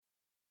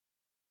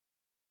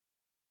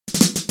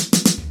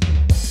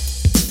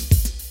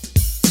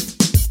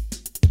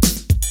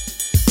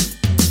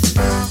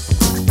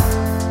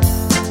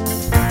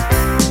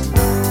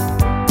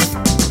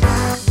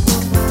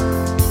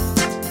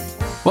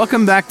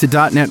Welcome back to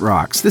 .NET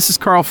Rocks. This is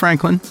Carl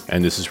Franklin.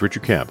 And this is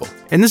Richard Campbell.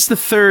 And this is the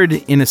third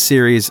in a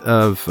series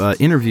of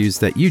interviews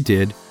that you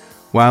did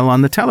while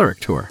on the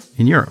Telerik tour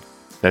in Europe.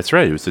 That's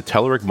right. It was the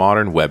Telerik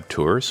Modern Web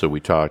Tour. So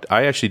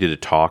I actually did a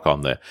talk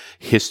on the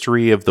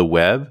history of the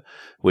web,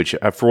 which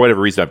for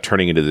whatever reason, I'm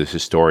turning into this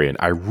historian.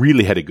 I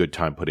really had a good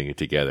time putting it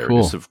together. Cool.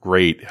 Just some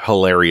great,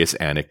 hilarious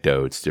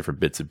anecdotes, different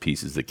bits and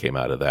pieces that came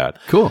out of that.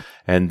 Cool.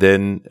 And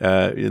then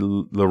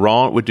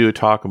Laurent would do a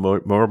talk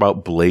more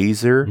about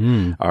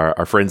Blazor.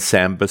 Our friend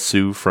Sam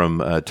Basu from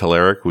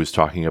Telerik was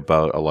talking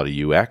about a lot of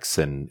UX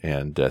and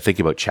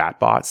thinking about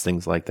chatbots,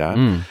 things like that.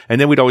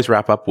 And then we'd always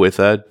wrap up with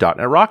a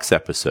 .NET Rocks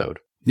episode.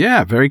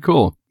 Yeah, very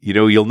cool. You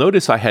know, you'll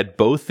notice I had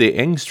both the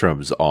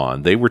Engstroms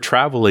on. They were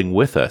traveling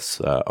with us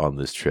on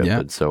this trip. Yeah.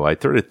 And so I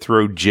thought to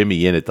throw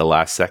Jimmy in at the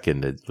last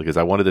second because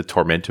I wanted to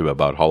torment him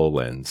about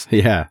HoloLens.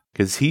 Yeah.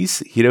 Because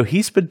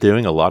he's been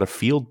doing a lot of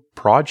field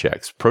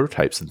projects,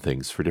 prototypes and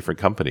things for different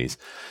companies.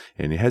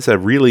 And he has a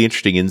really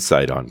interesting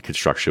insight on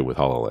construction with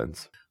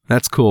HoloLens.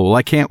 That's cool. Well,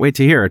 I can't wait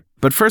to hear it.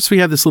 But first we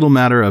have this little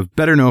matter of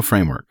better know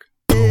framework.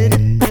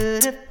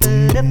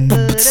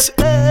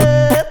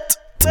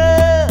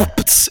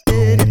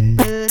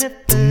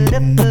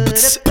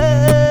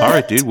 All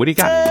right, dude, what do you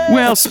got?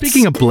 Well,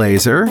 speaking of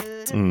Blazor,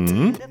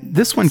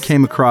 this one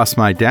came across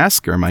my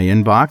desk, or my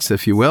inbox,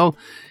 if you will.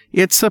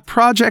 It's a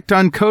project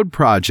on Code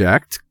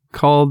Project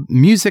called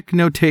Music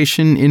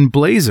Notation in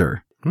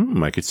Blazor.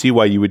 I could see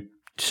why you would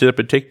sit up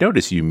and take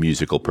notice, you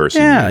musical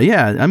person.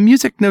 Yeah. A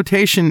music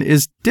notation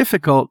is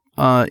difficult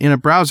in a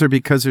browser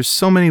because there's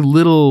so many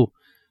little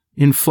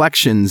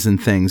inflections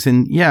and things.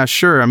 And yeah,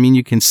 sure. I mean,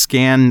 you can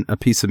scan a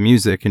piece of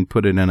music and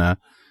put it in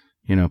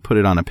put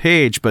it on a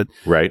page. But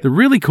right. The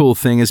really cool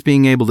thing is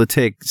being able to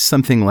take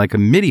something like a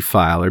MIDI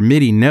file or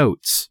MIDI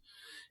notes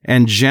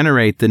and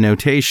generate the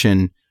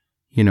notation,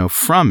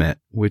 from it,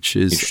 which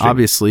is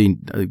obviously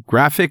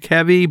graphic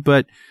heavy,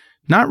 but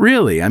not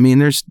really. I mean,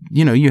 there's,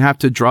 you have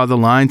to draw the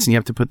lines and you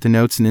have to put the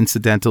notes and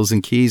incidentals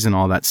and keys and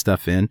all that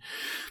stuff in.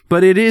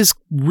 But it is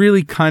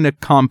really kind of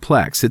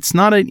complex. It's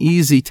not an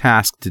easy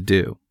task to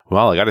do.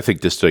 Well, I got to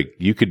think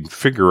you could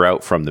figure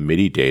out from the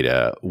MIDI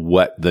data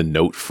what the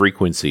note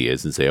frequency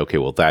is and say, okay,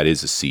 well, that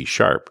is a C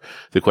sharp.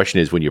 The question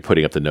is, when you're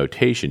putting up the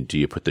notation, do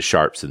you put the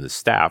sharps in the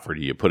staff or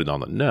do you put it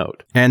on the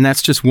note? And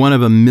that's just one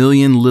of a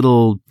million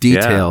little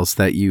details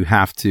that you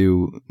have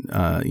to,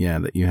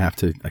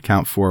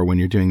 account for when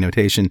you're doing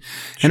notation.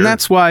 Sure. And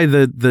that's why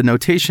the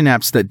notation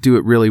apps that do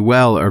it really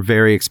well are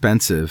very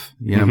expensive,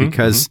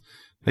 because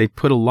they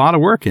put a lot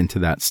of work into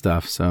that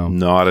stuff. So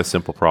not a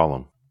simple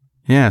problem.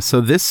 Yeah, so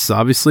this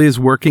obviously is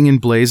working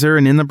in Blazor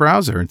and in the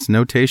browser. It's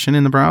notation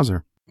in the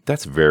browser.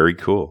 That's very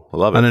cool. I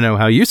love it. I don't know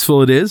how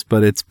useful it is,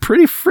 but it's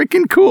pretty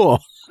freaking cool.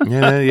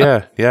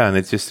 Yeah. And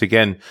it's just,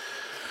 again,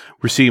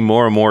 we're seeing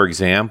more and more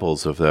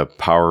examples of the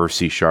power of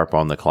C#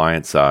 on the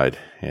client side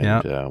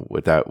and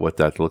what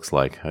that looks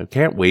like. I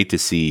can't wait to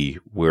see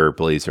where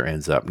Blazor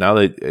ends up. Now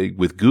that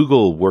with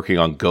Google working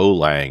on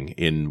Golang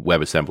in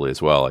WebAssembly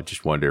as well, I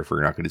just wonder if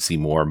we're not going to see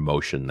more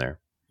motion there.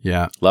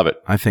 Yeah. Love it.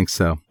 I think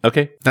so.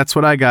 Okay. That's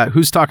what I got.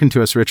 Who's talking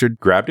to us, Richard?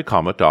 Grabbed a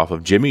comment off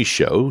of Jimmy's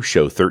show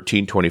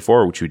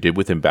 1324, which we did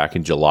with him back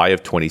in July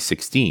of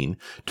 2016,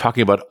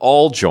 talking about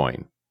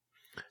AllJoin.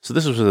 So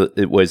this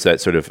was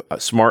that sort of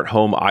smart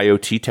home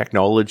IoT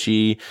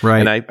technology. Right.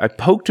 And I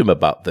poked him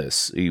about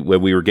this when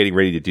we were getting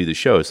ready to do the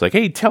show. It's like,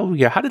 hey, tell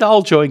me, how did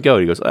AllJoin go?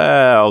 And he goes,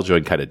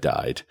 AllJoin kind of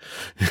died.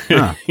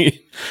 Huh.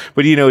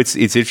 But,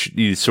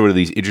 it's sort of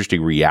these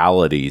interesting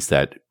realities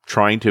that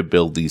trying to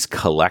build these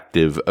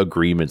collective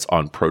agreements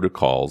on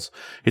protocols,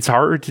 it's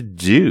harder to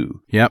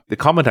do. Yep. The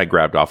comment I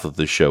grabbed off of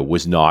the show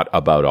was not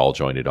about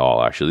AllJoin at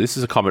all, actually. This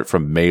is a comment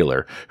from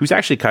Mailer, who's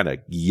actually kind of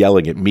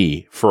yelling at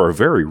me for a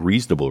very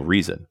reasonable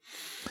reason.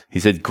 He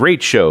said,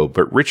 great show,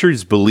 but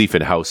Richard's belief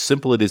in how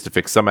simple it is to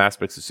fix some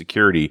aspects of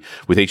security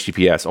with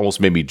HTTPS almost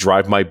made me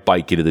drive my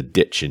bike into the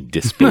ditch in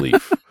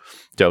disbelief.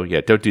 Don't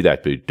do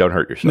that, dude. Don't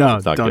hurt yourself. No,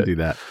 it's not don't good. do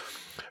that.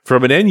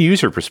 From an end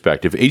user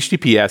perspective,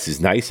 HTTPS is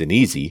nice and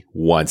easy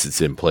once it's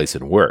in place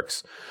and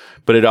works,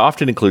 but it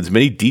often includes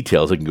many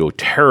details that can go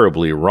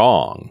terribly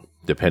wrong.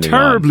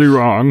 Terribly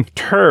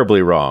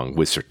wrong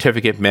with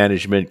certificate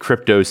management,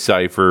 crypto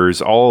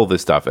ciphers, all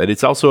this stuff. And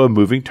it's also a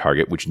moving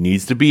target, which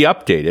needs to be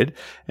updated.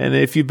 And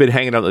if you've been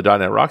hanging on the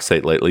 .NET Rock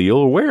site lately,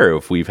 you're aware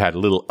if we've had a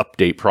little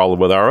update problem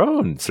with our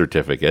own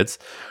certificates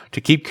to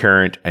keep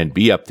current and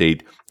be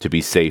updated to be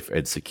safe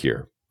and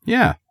secure.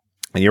 Yeah.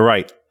 And you're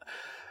right.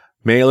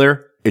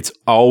 Mailer, it's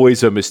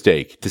always a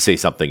mistake to say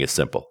something is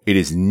simple. It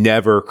is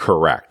never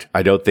correct.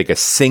 I don't think a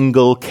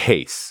single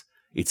case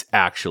it's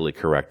actually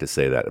correct to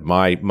say that.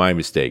 My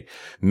mistake.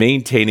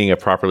 Maintaining a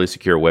properly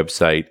secure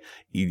website,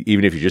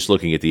 even if you're just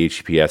looking at the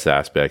HTTPS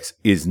aspects,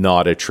 is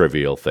not a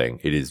trivial thing.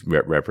 It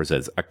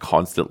represents a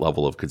constant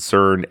level of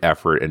concern,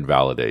 effort, and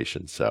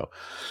validation. So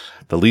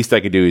the least I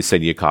can do is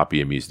send you a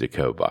copy of Music to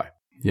Code By.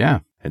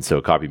 Yeah. And so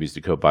a copy of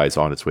Music to Code By is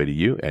on its way to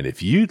you. And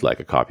if you'd like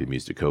a copy of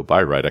Music to Code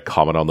By, write a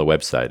comment on the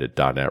website at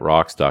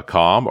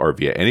 .netrocks.com or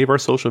via any of our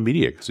social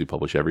media, because we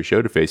publish every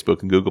show to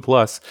Facebook and Google+.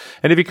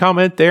 And if you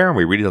comment there and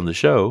we read it on the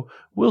show,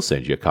 we'll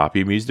send you a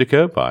copy of Music to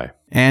Code By.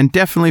 And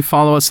definitely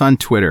follow us on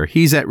Twitter.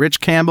 He's at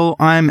Rich Campbell.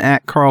 I'm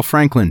at Carl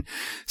Franklin.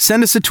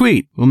 Send us a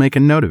tweet. We'll make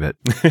a note of it.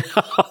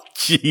 Oh,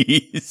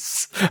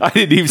 jeez. I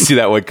didn't even see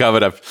that one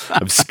coming.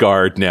 I'm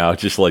scarred now,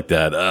 just like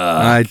that.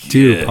 I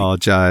do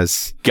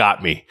apologize.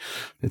 Got me.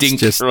 It's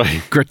just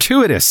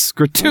gratuitous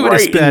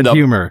right bad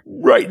humor.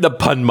 Right in the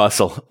pun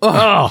muscle.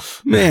 Oh,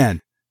 man.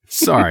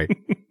 Sorry.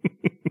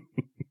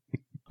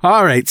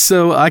 All right.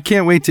 So I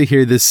can't wait to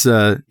hear this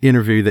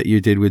interview that you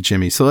did with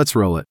Jimmy. So let's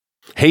roll it.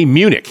 Hey,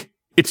 Munich.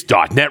 It's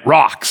 .NET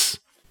Rocks.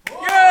 Yay!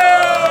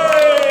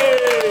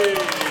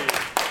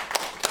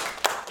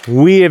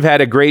 We have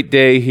had a great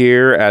day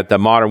here at the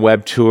Modern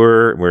Web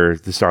Tour.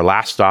 This is our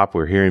last stop.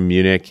 We're here in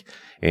Munich,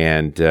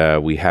 and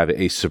we have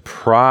a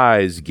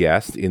surprise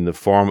guest in the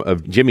form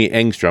of Jimmy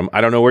Engstrom.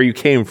 I don't know where you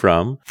came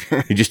from.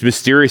 You just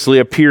mysteriously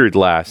appeared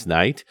last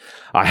night.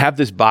 I have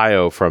this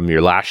bio from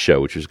your last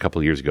show, which was a couple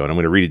of years ago, and I'm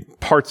going to read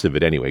parts of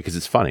it anyway because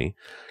it's funny.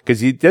 Because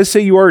he does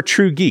say you are a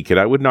true geek, and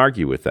I wouldn't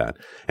argue with that.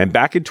 And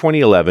back in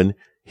 2011,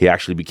 he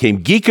actually became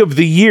Geek of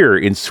the Year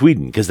in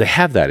Sweden, because they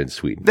have that in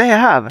Sweden. They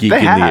have. Geek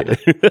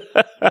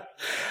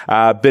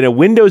been a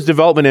Windows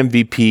development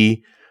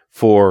MVP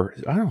for,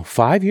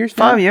 5 years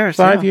now? 5 years.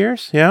 5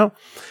 years, yeah.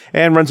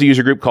 And runs a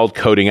user group called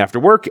Coding After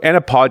Work and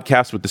a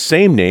podcast with the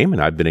same name,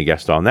 and I've been a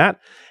guest on that.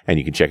 And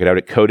you can check it out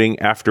at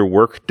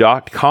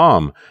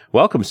codingafterwork.com.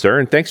 Welcome, sir,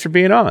 and thanks for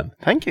being on.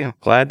 Thank you.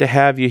 Glad to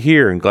have you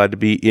here and glad to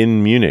be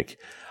in Munich.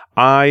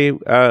 I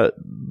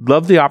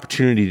love the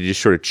opportunity to just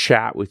sort of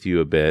chat with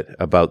you a bit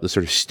about the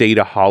sort of state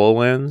of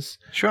HoloLens.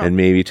 Sure. And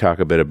maybe talk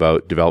a bit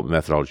about development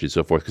methodology and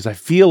so forth. Because I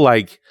feel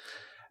like,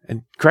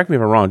 and correct me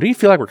if I'm wrong, do you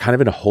feel like we're kind of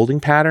in a holding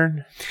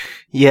pattern?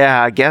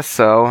 Yeah, I guess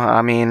so.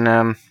 I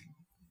mean,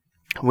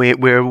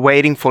 we're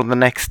waiting for the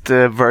next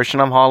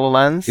version of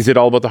HoloLens. Is it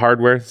all about the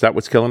hardware? Is that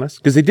what's killing us?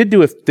 Because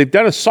they've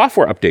done a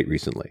software update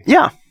recently.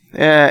 Yeah.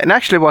 And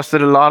actually was a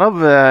lot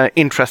of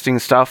interesting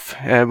stuff.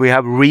 We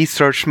have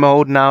research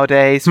mode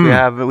nowadays.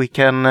 We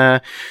can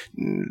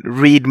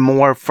read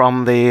more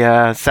from the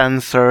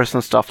sensors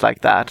and stuff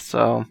like that.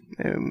 So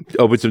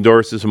open some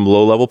doors to some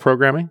low-level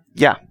programming?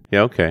 Yeah.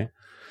 Yeah, okay.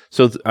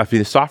 So I mean,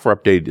 the software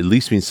update at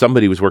least means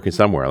somebody was working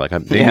somewhere. Like,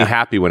 it made me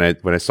happy when I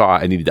saw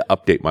I needed to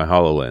update my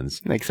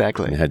HoloLens.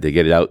 Exactly. And I had to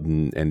get it out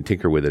and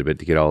tinker with it a bit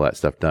to get all that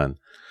stuff done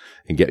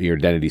and get your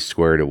identity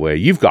squared away.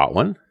 You've got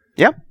one.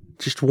 Yep.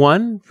 Just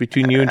one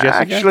between you and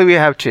Jessica? Actually, we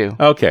have two.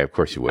 Okay, of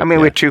course you would. I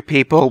mean, we're two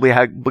people. We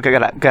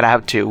gotta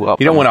have two.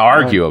 You don't want to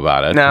argue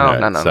about it.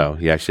 No. So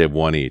you actually have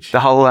one each. The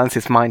HoloLens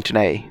is mine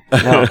today.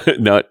 No,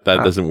 no,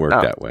 that doesn't work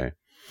that way.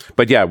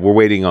 But yeah, we're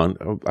waiting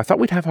on. I thought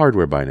we'd have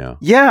hardware by now.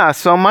 Yeah.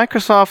 So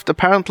Microsoft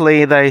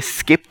apparently they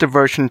skipped the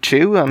version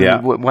 2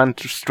 and went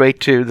straight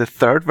to the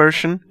third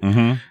version.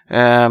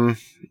 Mm-hmm.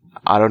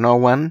 I don't know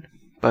when,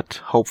 but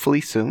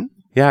hopefully soon.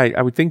 Yeah,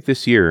 I would think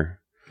this year.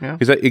 Yeah.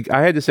 Because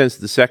I had the sense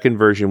that the second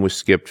version was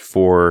skipped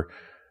for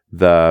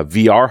the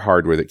VR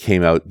hardware that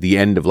came out the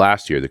end of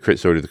last year, the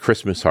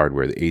Christmas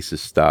hardware, the Asus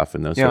stuff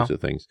and those sorts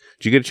of things.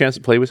 Did you get a chance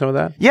to play with some of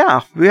that?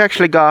 Yeah, we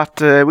actually got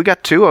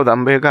two of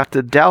them. We got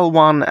the Dell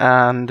one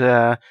and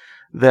the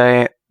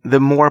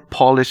more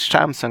polished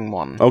Samsung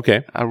one.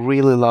 Okay. I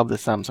really love the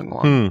Samsung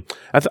one.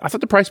 I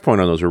thought the price point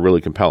on those were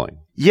really compelling.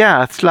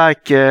 Yeah, it's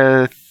like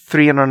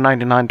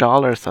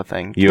 $399, I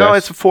think. US? No,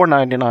 it's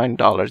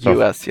 $499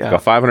 US, yeah.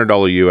 Like a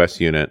 $500 US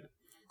unit.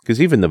 Because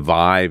even the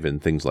Vive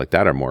and things like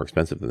that are more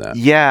expensive than that.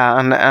 Yeah,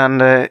 and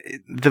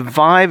the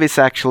Vive is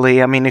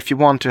actually, I mean, if you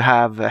want to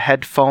have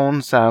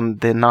headphones and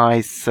the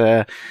nice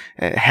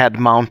head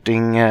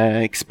mounting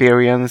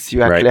experience,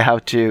 you actually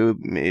have to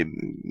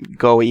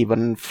go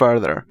even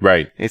further.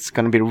 Right. It's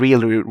going to be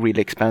really,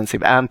 really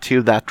expensive, and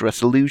to that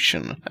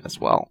resolution as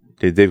well.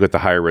 They've got the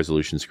higher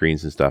resolution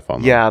screens and stuff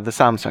on them. Yeah, the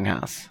Samsung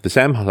has. The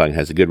Samsung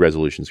has a good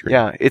resolution screen.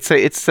 Yeah, it's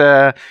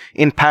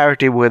in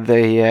parity with the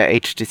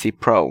HTC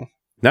Pro.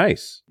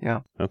 Nice. Yeah.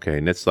 Okay,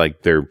 and it's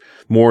like they're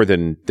more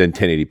than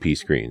 1080p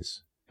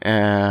screens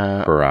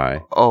per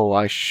eye. Oh,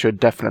 I should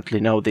definitely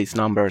know these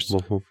numbers.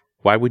 Well,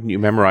 why wouldn't you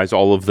memorize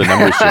all of the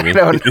numbers, Jimmy? I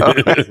don't know.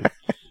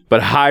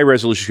 But high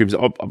resolution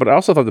screens. But I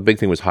also thought the big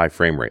thing was high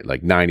frame rate,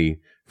 like 90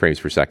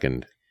 frames per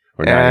second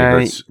or 90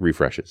 hertz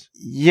refreshes.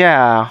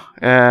 Yeah.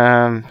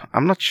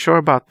 I'm not sure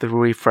about the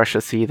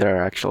refreshes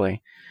either,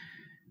 actually.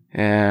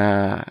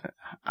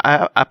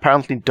 I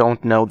apparently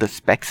don't know the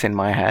specs in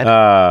my head.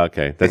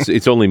 Okay.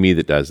 It's only me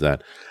that does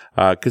that.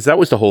 Because that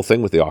was the whole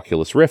thing with the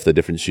Oculus Rift. The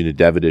difference between the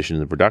dev edition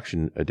and the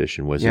production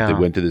edition was that they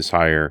went to this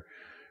higher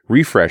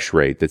refresh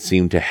rate that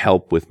seemed to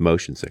help with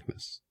motion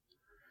sickness.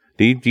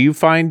 Do you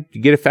find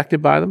you get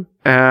affected by them?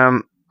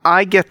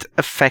 I get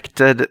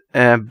affected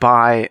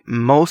by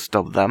most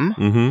of them.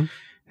 Mm-hmm.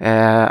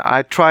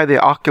 I tried the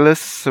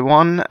Oculus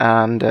one,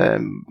 and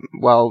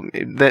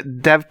the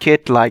dev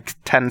kit, like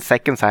 10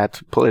 seconds, I had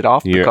to pull it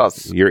off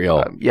because you're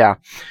ill. Yeah.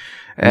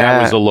 And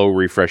that was a low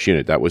refresh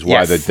unit. That was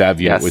why the dev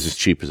unit was as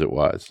cheap as it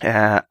was.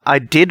 I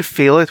did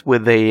feel it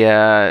with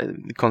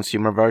the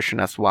consumer version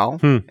as well.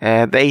 The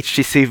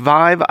HTC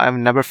Vive, I've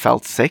never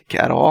felt sick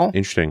at all.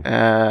 Interesting.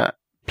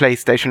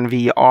 PlayStation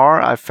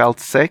VR, I felt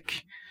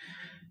sick.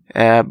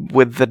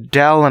 with the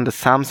Dell and the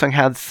Samsung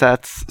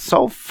headsets,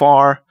 so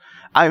far,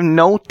 I've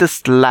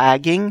noticed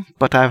lagging,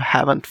 but I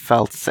haven't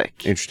felt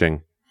sick.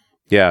 Interesting.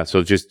 Yeah,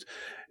 so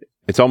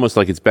it's almost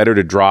like it's better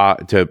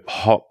to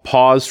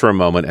pause for a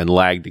moment and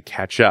lag to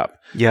catch up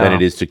than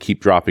it is to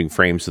keep dropping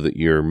frames so that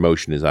your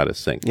motion is out of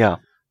sync. Yeah.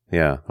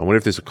 Yeah. I wonder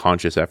if there's a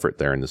conscious effort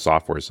there in the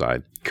software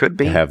side. Could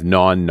be. To have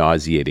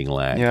non-nauseating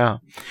lag. Yeah.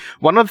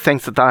 One of the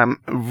things that I'm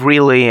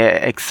really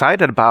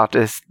excited about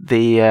is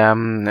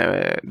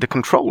the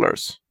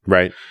controllers.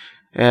 Right.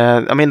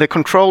 I mean, the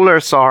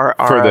controllers are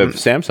for the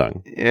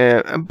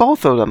Samsung.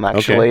 Both of them,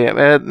 actually.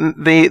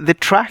 Okay. The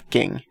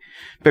tracking.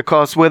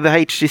 Because with the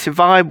HTC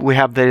Vive, we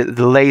have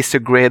the laser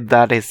grid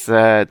that is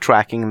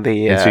tracking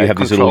the and so you have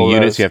these little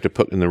units you have to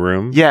put in the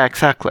room? Yeah,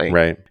 exactly.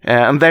 Right.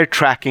 And they're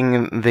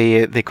tracking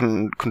the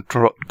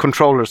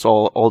controllers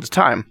all the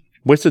time.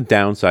 What's the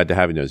downside to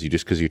having those?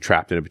 Just because you're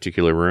trapped in a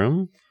particular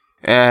room?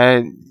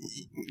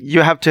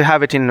 You have to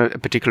have it in a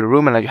particular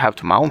room and you have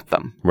to mount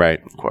them.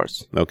 Right. Of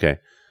course. Okay.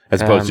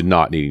 As opposed to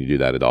not needing to do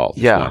that at all.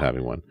 Just not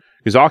having one.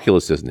 Because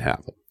Oculus doesn't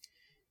have them.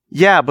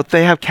 Yeah, but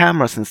they have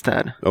cameras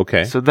instead.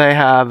 Okay. So they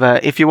have,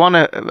 if you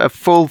want a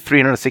full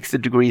 360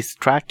 degrees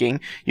tracking,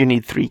 you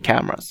need 3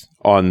 cameras.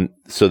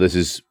 So this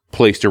is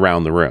placed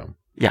around the room.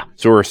 Yeah.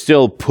 So we're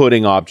still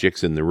putting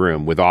objects in the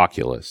room with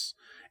Oculus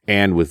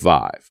and with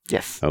Vive.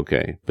 Yes.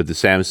 Okay. But the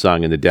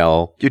Samsung and the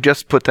Dell. You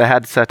just put the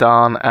headset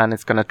on and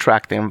it's going to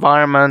track the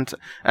environment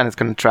and it's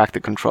going to track the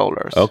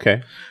controllers.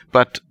 Okay.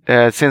 But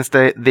since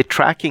the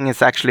tracking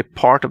is actually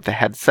part of the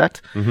headset,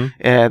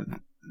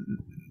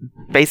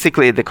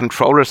 basically the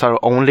controllers are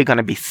only going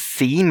to be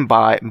seen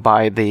by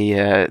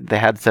the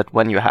headset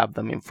when you have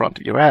them in front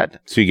of your head.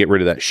 So you get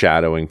rid of that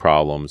shadowing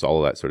problems,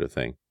 all of that sort of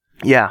thing.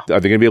 Yeah. Are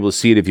they going to be able to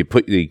see it if you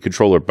put the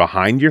controller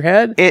behind your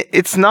head?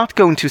 It's not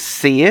going to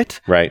see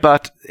it. Right.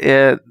 But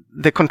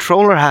the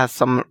controller has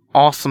some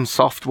awesome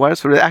software,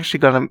 so they're actually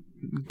going to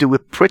do a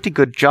pretty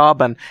good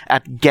job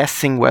at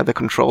guessing where the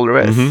controller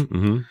is.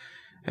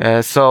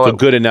 So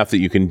good enough that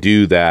you can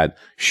do that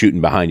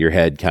shooting behind your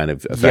head kind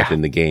of effect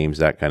in the games,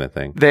 that kind of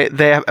thing.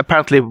 They have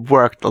apparently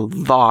worked a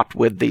lot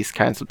with these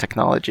kinds of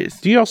technologies.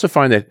 Do you also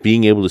find that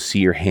being able to see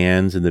your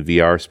hands in the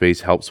VR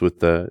space helps with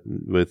the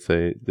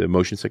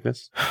motion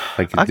sickness?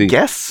 I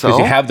guess so. Because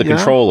you have the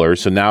controller,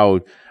 so now,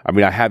 I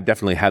mean, I have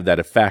definitely had that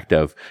effect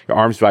of your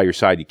arms by your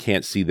side, you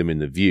can't see them in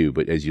the view,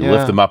 but as you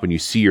lift them up and you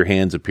see your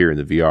hands appear in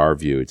the VR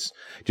view, it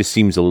just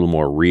seems a little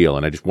more real.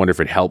 And I just wonder if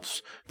it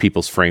helps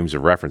people's frames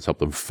of reference, help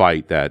them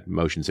fight that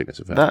motion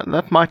sickness effect.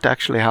 That might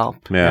actually help.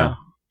 Yeah.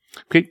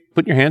 Okay,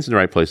 putting your hands in the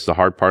right place is the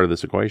hard part of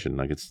this equation.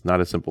 Like, it's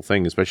not a simple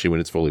thing, especially when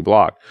it's fully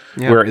blocked.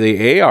 Yeah. Where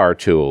the AR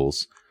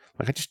tools,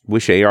 like, I just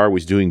wish AR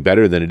was doing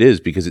better than it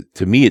is, because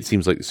to me it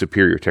seems like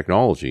superior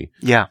technology.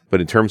 Yeah. But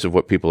in terms of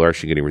what people are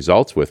actually getting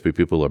results with, what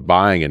people are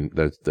buying and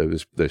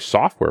the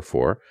software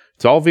for,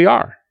 it's all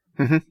VR.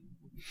 Mm-hmm.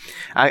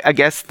 I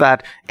guess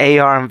that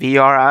AR and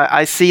VR,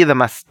 I see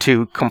them as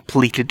two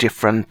completely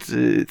different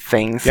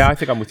things. Yeah, I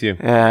think I'm with you.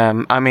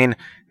 I mean,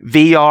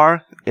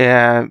 VR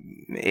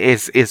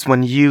is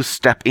when you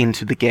step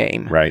into the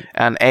game. Right.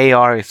 And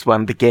AR is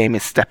when the game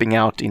is stepping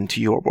out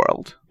into your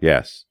world.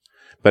 Yes.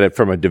 But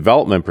from a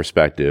development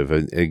perspective,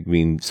 I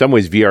mean, in some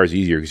ways VR is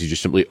easier because you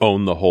just simply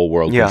own the whole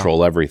world,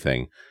 control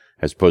everything,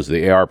 as opposed to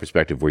the AR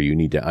perspective where you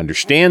need to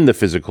understand the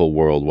physical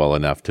world well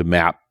enough to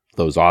map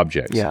those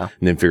objects and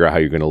then figure out how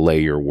you're going to lay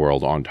your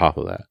world on top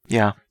of that.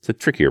 Yeah. It's a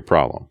trickier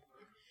problem.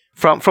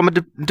 From a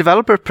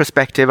developer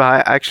perspective, I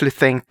actually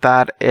think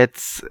that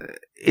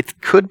it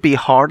could be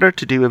harder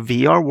to do a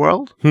VR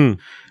world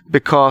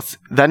because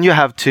then you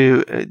have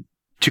to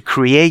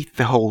create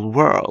the whole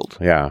world.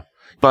 Yeah.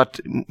 But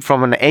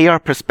from an AR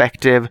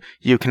perspective,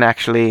 you can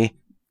actually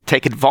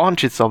take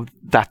advantage of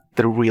that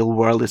the real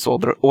world is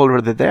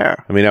already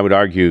there. I mean, I would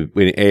argue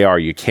in AR,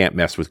 you can't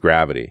mess with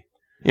gravity.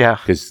 Yeah.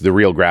 Because the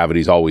real gravity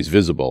is always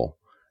visible.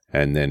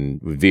 And then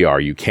with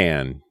VR, you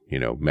can,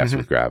 mess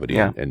with gravity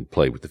and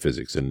play with the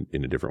physics in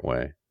a different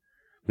way.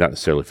 Not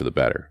necessarily for the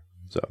better.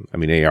 So, I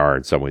mean, AR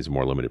in some ways is a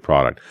more limited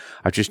product.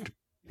 I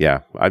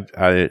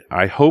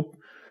hope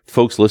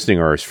folks listening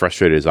are as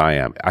frustrated as I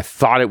am. I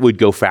thought it would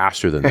go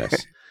faster than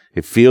this.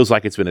 It feels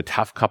like it's been a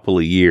tough couple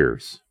of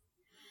years.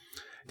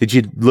 Did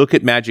you look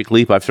at Magic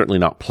Leap? I've certainly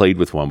not played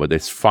with one, but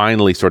it's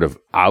finally sort of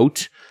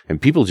out,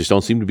 and people just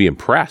don't seem to be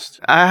impressed.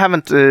 I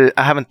haven't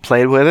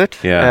played with it.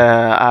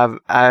 Yeah.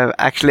 I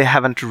actually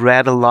haven't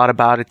read a lot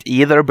about it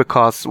either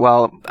because,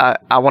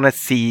 I want to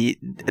see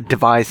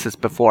devices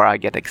before I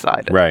get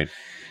excited. Right.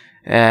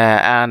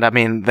 And I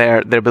mean,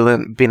 there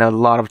been a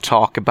lot of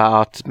talk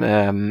about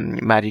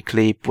Magic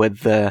Leap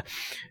with the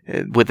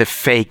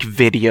fake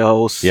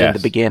videos in the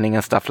beginning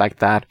and stuff like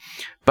that.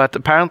 But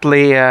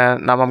apparently,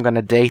 now I'm going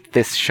to date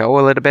this show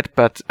a little bit,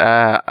 but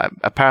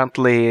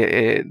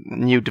apparently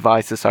new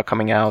devices are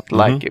coming out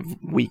like a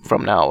week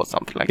from now or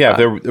something like that.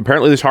 Yeah,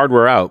 apparently there's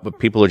hardware out, but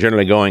people are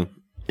generally going,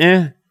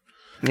 eh.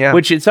 Yeah.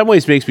 Which in some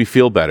ways makes me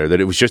feel better that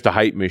it was just a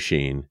hype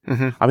machine.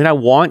 Mm-hmm. I mean, I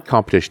want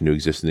competition to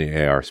exist in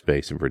the AR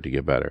space and for it to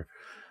get better.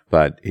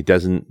 but it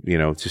doesn't,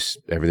 it's just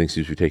everything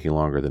seems to be taking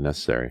longer than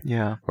necessary.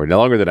 Yeah. Or no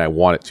longer than I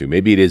want it to.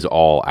 Maybe it is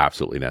all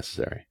absolutely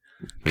necessary.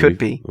 Could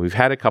be. We've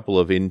had a couple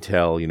of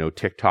Intel,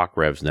 TikTok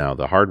revs now.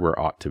 The hardware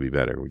ought to be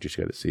better. We just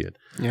got to see it.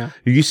 Yeah.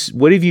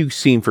 What have you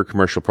seen for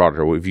commercial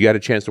product? Or have you had a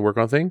chance to work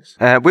on things?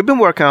 We've been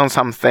working on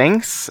some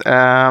things.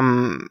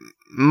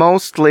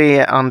 Mostly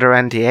under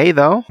NDA,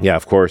 though. Yeah,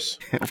 of course.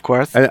 Of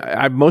course.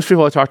 Most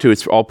people I talk to,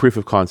 it's all proof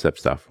of concept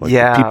stuff.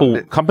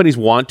 Companies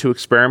want to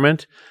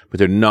experiment, but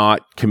they're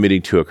not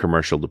committing to a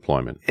commercial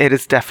deployment. It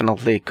is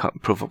definitely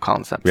proof of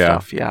concept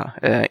stuff,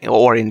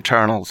 or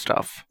internal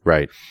stuff.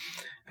 Right.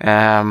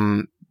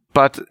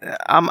 But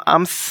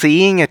I'm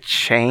seeing a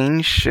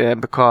change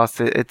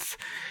because it's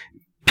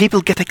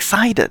people get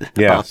excited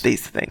about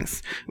these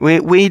things.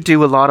 We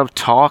do a lot of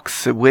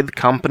talks with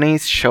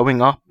companies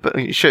showing off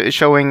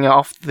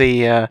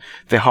the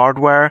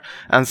hardware,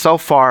 and so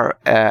far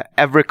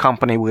every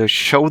company we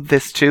showed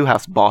this to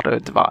has bought a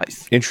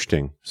device.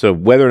 Interesting. So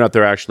whether or not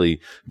they're actually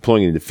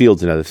deploying it in the field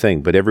is another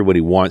thing, but everybody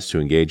wants to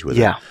engage with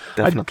it. Yeah,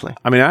 definitely.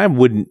 I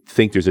wouldn't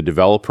think there's a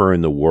developer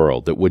in the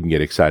world that wouldn't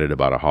get excited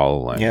about a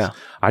HoloLens. Yeah.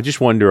 I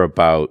just wonder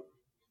about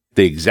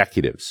the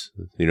executives,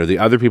 the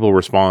other people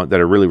that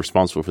are really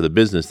responsible for the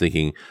business,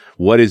 thinking,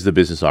 what is the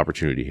business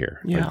opportunity here?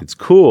 Yeah. It's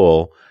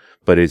cool,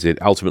 but is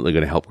it ultimately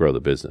going to help grow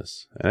the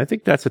business? And I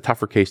think that's a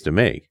tougher case to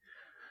make.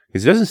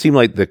 Because it doesn't seem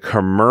like the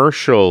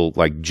commercial,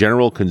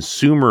 general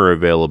consumer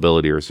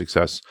availability or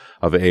success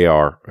of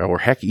AR, or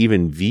heck,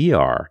 even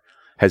VR,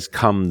 has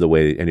come the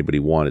way anybody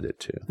wanted it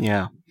to.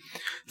 Yeah.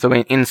 So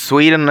in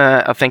Sweden,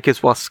 I think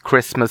it was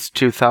Christmas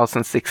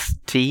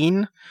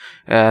 2016.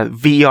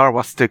 VR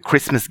was the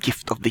Christmas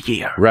gift of the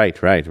year. Right.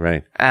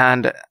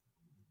 And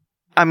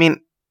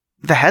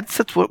the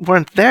headsets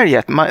weren't there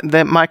yet.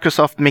 The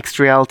Microsoft mixed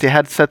reality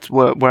headsets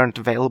weren't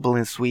available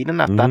in Sweden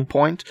at that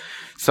point.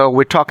 So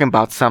we're talking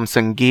about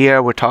Samsung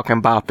Gear. We're talking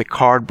about the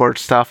cardboard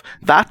stuff.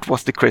 That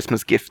was the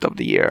Christmas gift of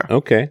the year.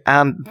 Okay.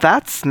 And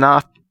that's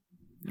not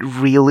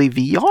really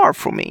VR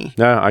for me.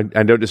 No, I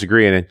don't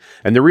disagree. And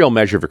the real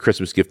measure of a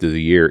Christmas gift of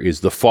the year is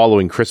the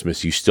following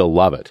Christmas, you still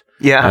love it.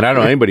 Yeah. And I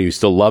don't know anybody who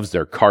still loves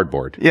their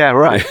cardboard. Yeah,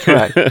 right.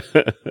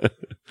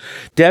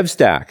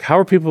 DevStack, how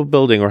are people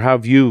building, or how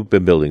have you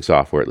been building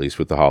software, at least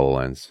with the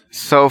HoloLens?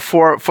 So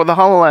for the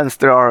HoloLens,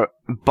 there are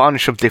a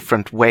bunch of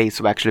different ways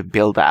to actually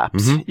build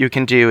apps. You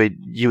can do a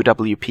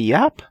UWP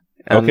app.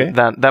 And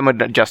then we're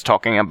just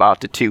talking about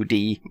the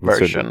 2D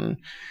version.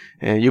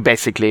 You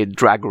basically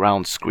drag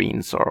around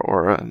screens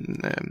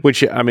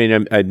which, I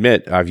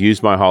admit, I've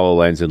used my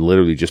HoloLens and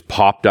literally just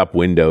popped up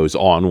windows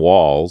on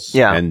walls.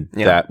 Yeah. And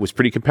that was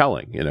pretty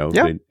compelling,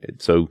 Yeah.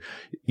 So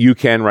you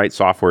can write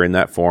software in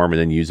that form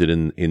and then use it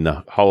in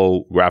the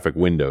holographic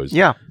windows.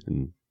 Yeah.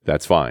 And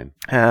that's fine.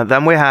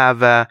 Then we have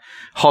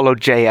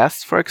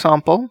Holo.js, for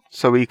example.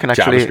 So you can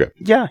actually... JavaScript.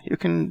 Yeah, you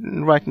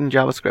can write in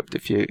JavaScript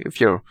if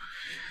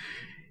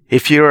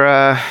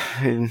you're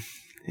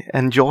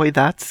enjoy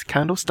that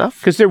kind of stuff.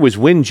 Because there was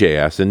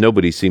Win.js and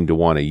nobody seemed to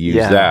want to use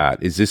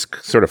that. Is this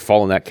sort of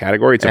fall in that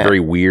category? It's a very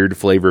weird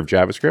flavor of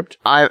JavaScript?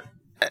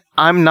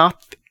 I'm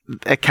not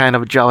a kind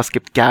of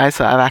JavaScript guy,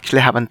 so I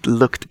actually haven't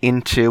looked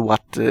into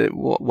what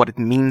it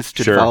means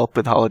to develop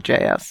with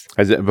Holo.js.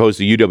 As opposed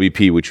to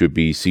UWP, which would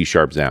be C#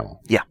 XAML.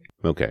 Yeah.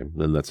 Okay,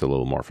 then that's a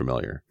little more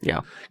familiar.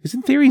 Yeah. Because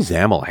in theory,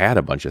 XAML had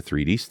a bunch of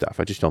 3D stuff.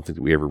 I just don't think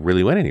that we ever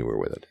really went anywhere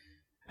with it.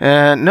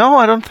 No,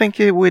 I don't think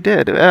we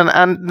did.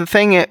 And the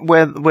thing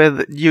with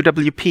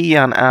UWP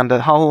and the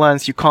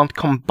HoloLens, you can't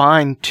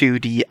combine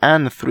 2D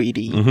and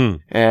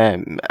 3D.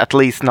 At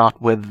least not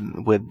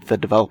with the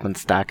development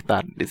stack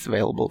that is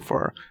available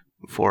for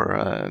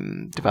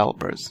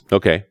developers.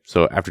 Okay,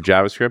 so after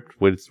JavaScript,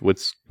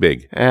 what's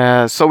big?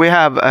 So we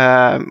have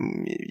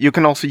you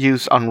can also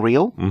use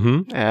Unreal.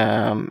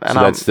 And so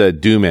that's the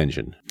Doom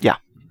engine. Yeah.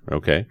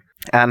 Okay.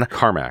 And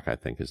Carmack, I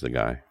think, is the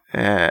guy.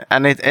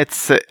 And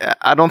it's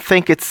I don't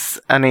think it's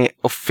any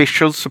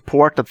official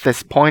support at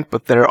this point,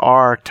 but there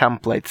are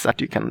templates that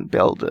you can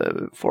build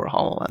for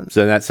HoloLens.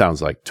 So that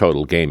sounds like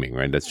total gaming,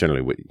 right? That's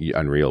generally what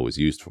Unreal was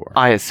used for.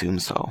 I assume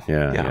so.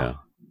 Yeah.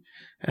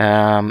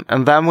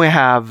 And then we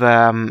have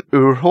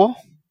Urho.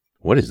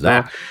 What is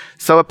that?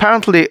 So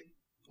apparently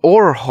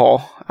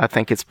Urho, I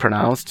think it's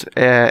pronounced,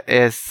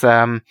 is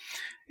a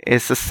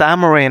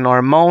Xamarin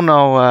or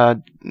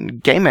Mono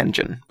game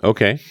engine.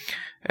 Okay.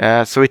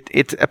 So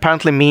it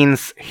apparently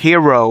means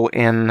hero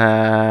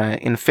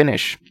in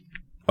Finnish.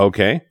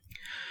 Okay.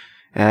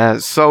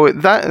 So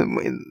that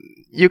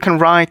you can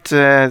write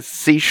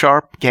C#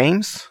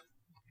 games.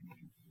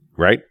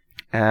 Right.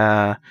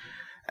 And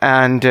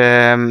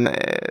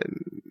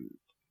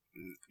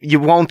you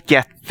won't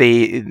get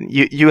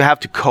you have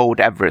to code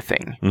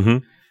everything.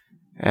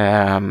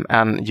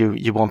 And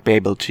you won't be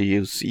able to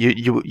use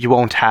you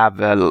won't have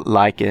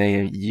like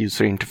a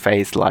user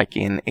interface like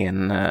in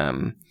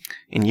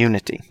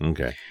Unity.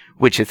 Okay.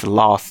 Which is the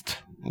last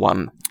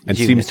one. And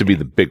seems to be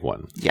the big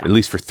one. Yeah. At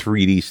least for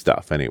 3D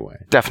stuff anyway.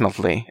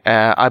 Definitely.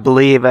 I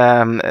believe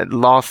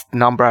last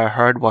number I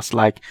heard was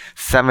like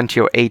 70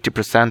 or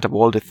 80% of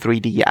all the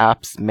 3D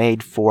apps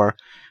made for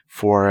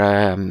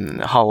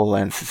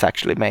HoloLens is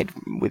actually made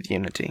with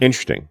Unity.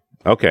 Interesting.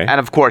 Okay. And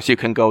of course, you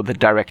can go the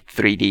direct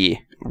 3D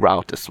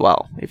route as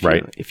well if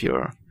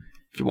you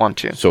want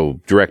to. So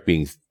direct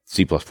being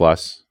C++,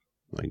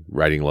 like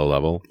writing low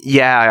level.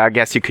 Yeah, I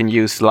guess you can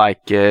use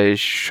like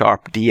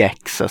Sharp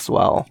DX as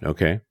well.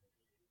 Okay.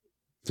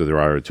 So there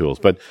are other tools,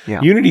 but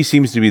Unity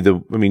seems to be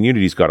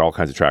Unity's got all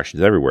kinds of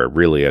tractions everywhere,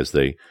 really, as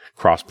the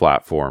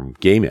cross-platform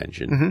game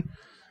engine,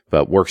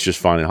 but works just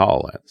fine in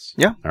HoloLens.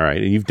 Yeah. All right.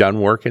 And you've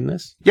done work in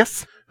this?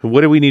 Yes.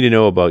 What do we need to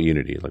know about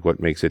Unity? Like, what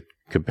makes it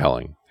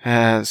compelling?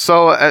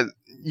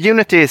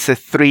 Unity is a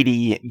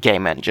 3D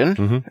game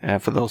engine.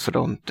 For those who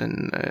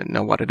don't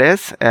know what it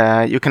is,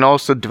 you can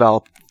also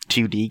develop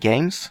 2D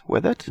games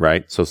with it.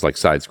 Right. So it's like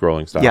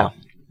side-scrolling style. Yeah.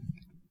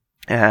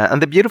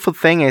 And the beautiful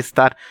thing is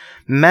that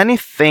many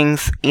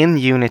things in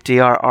Unity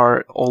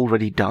are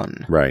already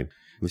done. Right.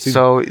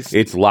 So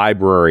its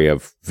library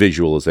of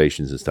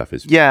visualizations and stuff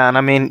is... Yeah, and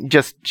I mean,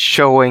 just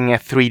showing a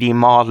 3D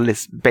model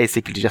is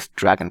basically just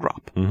drag and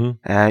drop.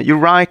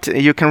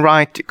 You can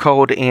write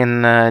code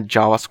in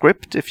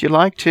JavaScript if you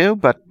like to,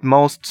 but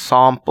most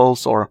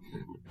samples, or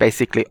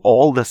basically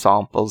all the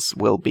samples,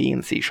 will be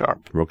in C#.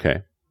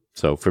 Okay.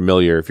 So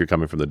familiar if you're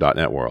coming from the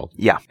 .NET world.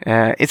 Yeah.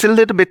 It's a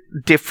little bit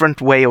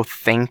different way of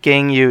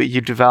thinking.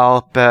 You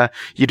develop,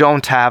 you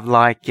don't have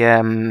like,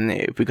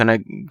 if we're going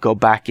to go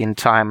back in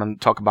time and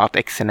talk about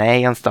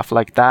XNA and stuff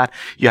like that,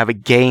 you have a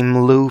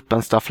game loop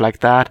and stuff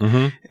like that.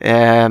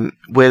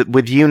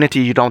 With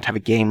Unity, you don't have a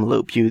game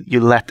loop. You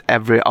let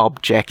every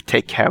object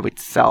take care of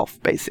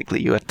itself,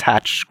 basically. You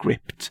attach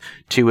script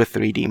to a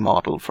 3D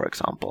model, for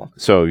example.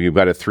 So you've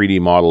got a 3D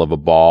model of a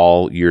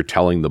ball. You're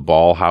telling the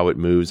ball how it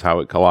moves, how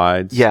it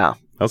collides? Yeah.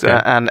 Okay. So,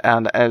 and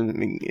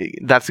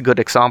that's a good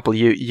example.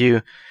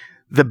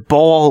 The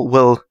ball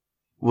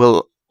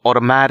will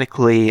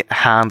automatically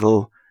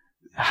handle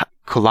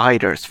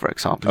colliders, for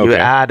example. You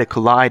add a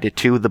collider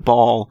to the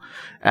ball,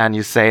 and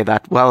you say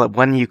that, well,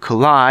 when you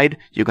collide,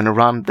 you're going to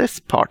run this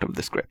part of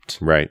the script.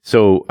 Right.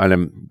 So,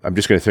 and I'm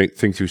just going to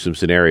think through some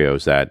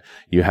scenarios that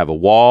you have a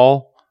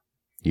wall.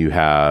 You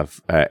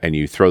have, and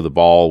you throw the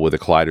ball with a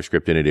collider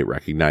script in it. It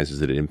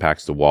recognizes that it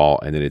impacts the wall,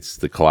 and then it's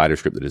the collider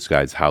script that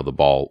decides how the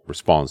ball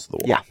responds to the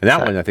wall. Yeah, and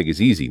that one I think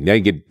is easy. Now I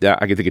can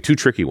think of two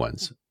tricky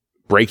ones: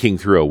 breaking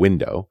through a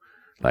window.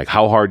 Like,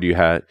 how hard do you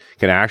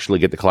can actually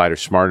get the collider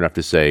smart enough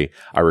to say,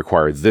 I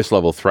require this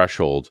level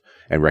threshold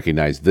and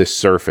recognize this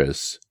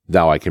surface.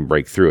 Now I can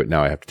break through it.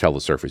 Now I have to tell the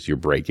surface you're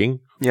breaking.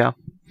 Yeah.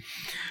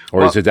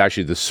 Or is it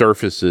actually the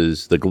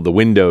surfaces, the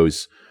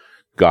windows?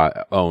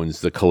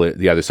 Owns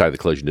the other side of the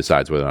collision,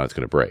 decides whether or not it's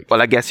going to break.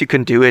 Well, I guess you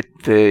can do it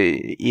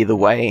either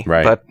way,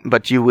 right?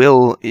 But you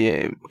will,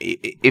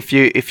 if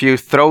you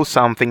throw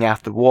something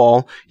at the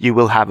wall, you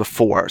will have a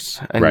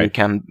force, and you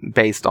can,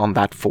 based on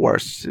that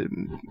force,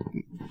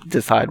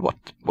 decide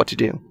what to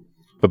do.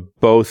 But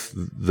both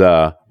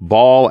the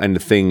ball and the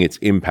thing it's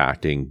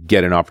impacting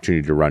get an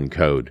opportunity to run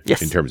code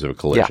in terms of a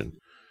collision. Yeah.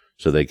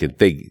 So they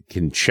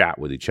can chat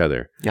with each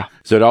other. Yeah.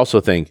 So I'd also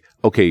think,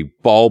 okay,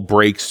 ball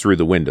breaks through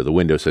the window. The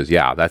window says,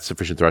 yeah, that's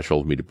sufficient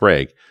threshold for me to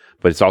break.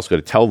 But it's also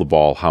going to tell the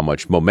ball how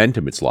much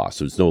momentum it's lost,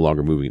 so it's no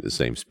longer moving at the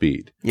same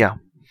speed. Yeah.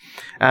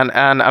 And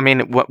I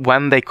mean,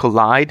 when they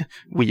collide,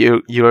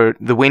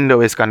 the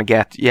window is going to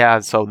get,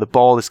 so the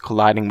ball is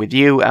colliding with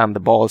you, and the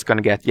ball is going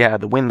to get,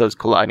 the window is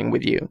colliding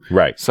with you.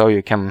 Right. So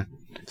you can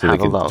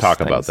talk about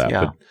that.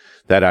 Yeah. But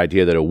that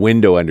idea that a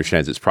window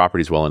understands its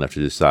properties well enough to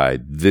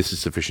decide this is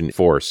sufficient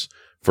force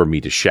for me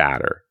to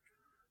shatter,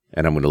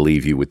 and I'm going to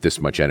leave you with this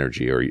much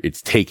energy, or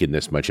it's taken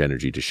this much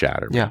energy to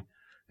shatter me. Yeah.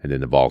 And then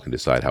the ball can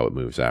decide how it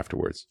moves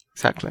afterwards.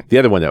 Exactly. The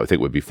other one that I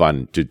think would be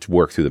fun to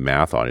work through the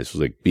math on is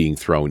like being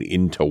thrown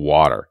into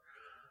water.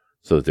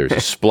 So that there's a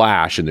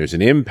splash and there's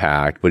an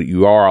impact, but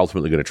you are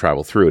ultimately going to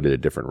travel through it at a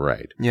different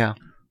rate. Yeah.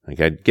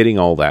 Like getting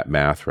all that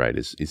math right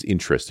is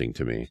interesting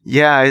to me.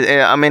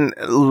 Yeah, I mean,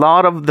 a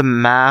lot of the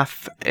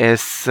math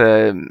is...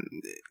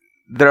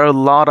 there are a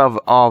lot of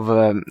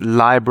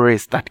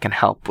libraries that can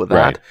help with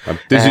that. Right.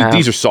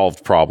 These are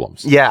solved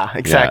problems. Yeah,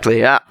 exactly.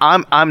 Yeah.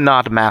 I'm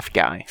not a math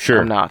guy. Sure.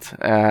 I'm not.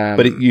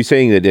 But you're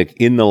saying that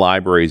in the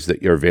libraries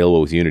that are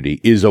available with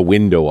Unity is a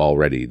window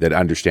already that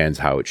understands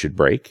how it should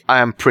break? I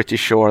am pretty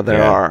sure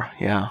there are,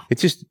 yeah.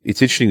 It's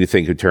interesting to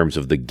think in terms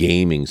of the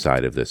gaming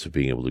side of this, of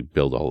being able to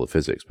build all the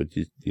physics. But,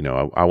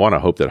 I want to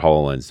hope that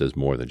HoloLens does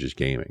more than just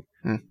gaming.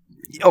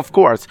 Of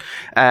course.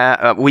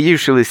 We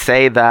usually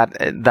say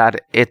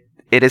that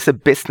it is a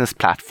business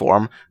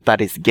platform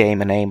that is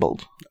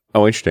game-enabled.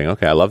 Oh, interesting.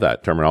 Okay, I love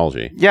that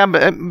terminology. Yeah,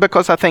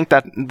 because I think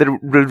that the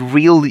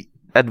real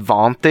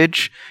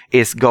advantage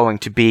is going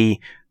to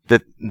be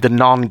the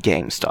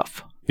non-game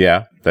stuff.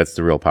 Yeah, that's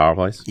the real power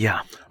place?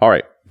 Yeah. All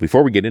right,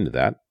 before we get into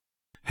that...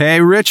 Hey,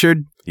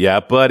 Richard.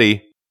 Yeah,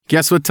 buddy.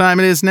 Guess what time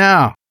it is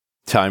now?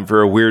 Time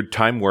for a weird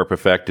time warp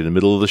effect in the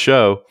middle of the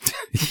show.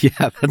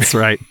 Yeah, that's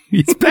right.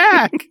 He's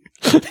back!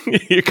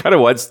 You kind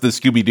of watch the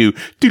Scooby-Doo.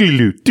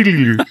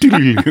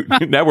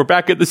 Now we're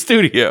back at the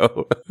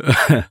studio.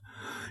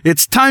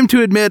 It's time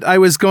to admit I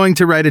was going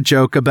to write a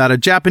joke about a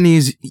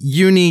Japanese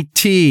uni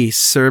tea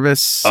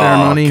service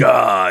ceremony. Oh,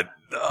 God.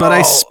 Oh. But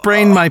I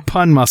sprained my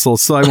pun muscle,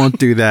 so I won't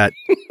do that.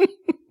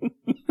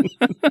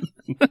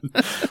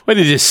 Why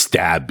did you just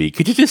stab me?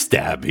 Could you just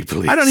stab me,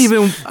 please? I don't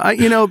even,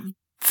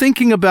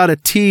 thinking about a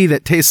tea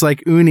that tastes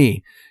like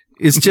uni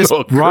is just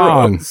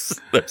wrong.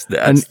 That's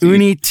nasty. An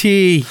uni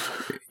tea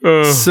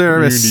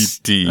service. Uni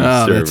tea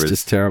service. That's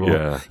just terrible.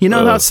 Yeah. You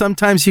know how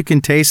sometimes you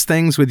can taste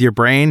things with your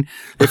brain?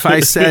 If I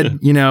said,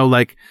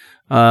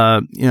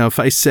 if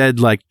I said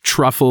like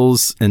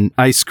truffles and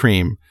ice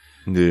cream,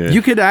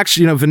 you could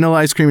actually, vanilla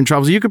ice cream and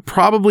truffles, you could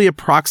probably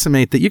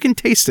approximate that. You can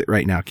taste it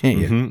right now, can't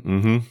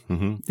you?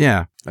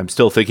 Yeah. I'm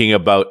still thinking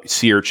about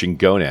sea urchin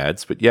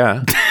gonads, but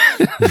yeah.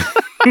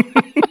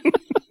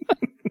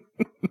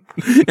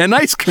 And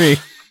ice cream.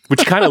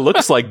 Which kind of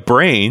looks like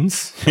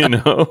brains,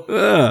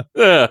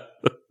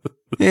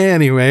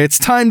 Anyway, it's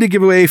time to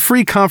give away a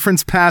free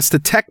conference pass to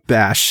Tech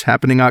Bash,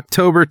 happening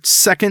October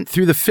 2nd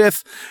through the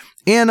 5th,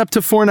 and up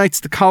to 4 nights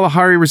at the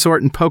Kalahari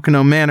Resort in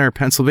Pocono Manor,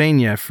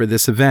 Pennsylvania for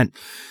this event.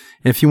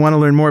 If you want to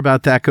learn more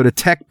about that, go to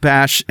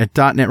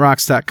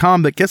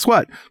techbash@.netrocks.com. But guess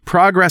what?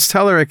 Progress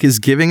Telerik is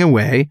giving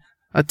away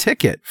a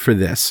ticket for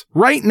this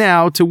right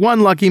now to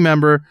one lucky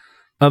member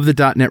of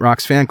the .NET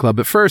Rocks fan club.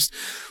 But first,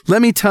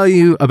 let me tell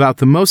you about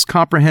the most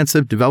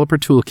comprehensive developer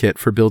toolkit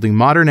for building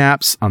modern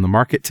apps on the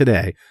market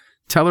today,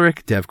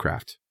 Telerik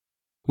DevCraft.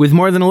 With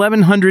more than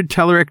 1,100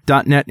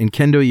 Telerik.NET and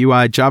Kendo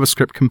UI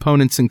JavaScript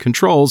components and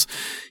controls,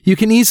 you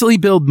can easily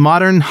build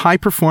modern,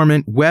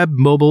 high-performant web,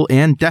 mobile,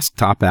 and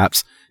desktop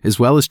apps, as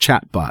well as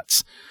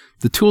chatbots.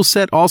 The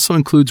toolset also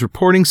includes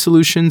reporting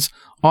solutions,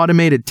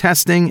 automated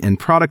testing, and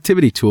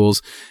productivity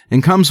tools,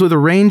 and comes with a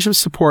range of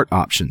support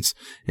options.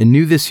 And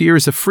new this year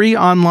is a free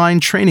online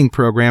training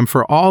program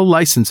for all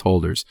license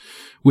holders.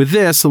 With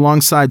this,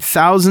 alongside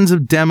thousands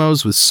of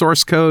demos with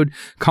source code,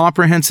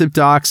 comprehensive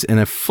docs,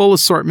 and a full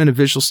assortment of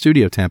Visual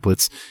Studio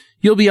templates,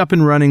 you'll be up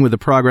and running with the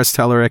Progress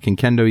Telerik and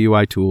Kendo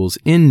UI tools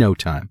in no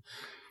time.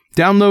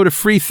 Download a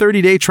free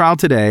 30-day trial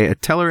today at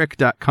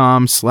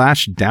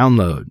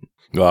telerik.com/download.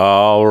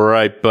 All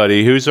right,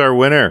 buddy. Who's our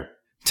winner?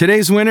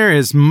 Today's winner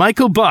is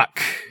Michael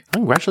Buck.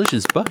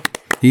 Congratulations, Buck.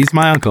 He's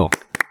my uncle.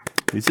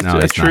 Is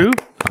that true?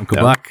 Uncle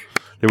Buck.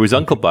 There was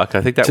Uncle Buck.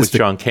 I think that was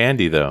John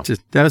Candy, though.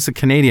 That was a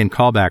Canadian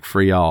callback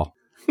for y'all.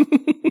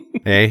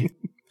 Hey?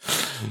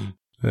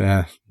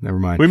 Never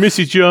mind. We miss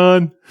you,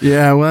 John.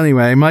 Yeah, well,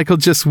 anyway, Michael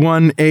just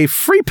won a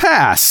free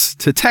pass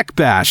to Tech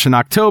Bash in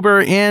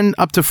October and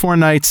up to 4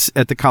 nights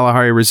at the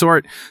Kalahari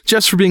Resort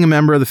just for being a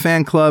member of the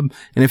fan club.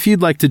 And if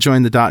you'd like to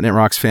join the .NET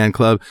Rocks fan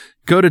club,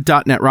 go to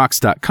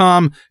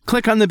 .netrocks.com,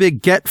 click on the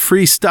big Get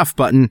Free Stuff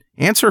button,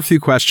 answer a few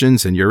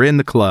questions, and you're in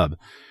the club.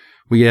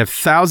 We have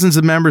thousands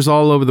of members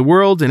all over the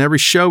world, and every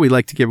show we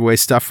like to give away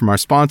stuff from our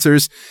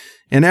sponsors.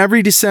 And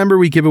every December,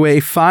 we give away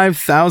a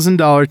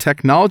 $5,000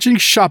 technology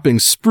shopping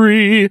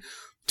spree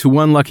to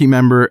one lucky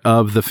member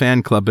of the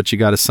fan club, but you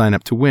got to sign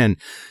up to win.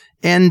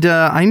 And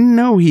I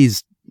know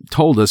he's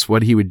told us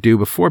what he would do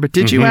before, but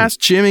did you ask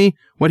Jimmy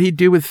what he'd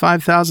do with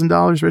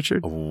 $5,000,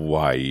 Richard?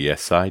 Why,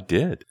 yes, I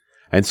did.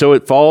 And so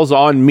it falls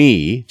on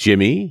me,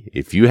 Jimmy.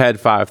 If you had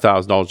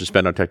 $5,000 to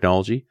spend on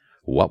technology,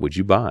 what would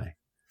you buy?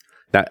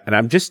 Now, and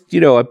I'm just,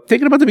 I'm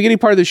thinking about the beginning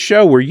part of the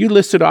show where you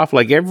listed off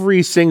like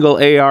every single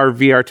AR,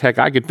 VR tech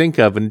I could think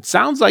of, and it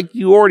sounds like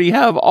you already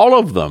have all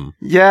of them.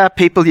 Yeah,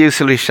 people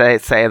usually say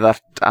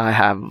that I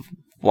have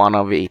one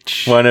of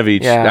each. One of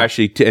each,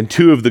 actually, and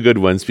 2 of the good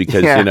ones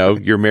because,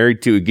 you're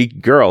married to a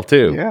geek girl,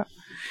 too. Yeah.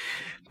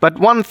 But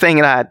one thing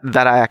that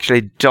I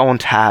actually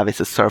don't have is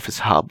a Surface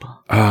Hub.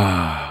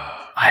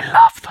 I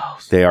love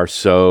those. They are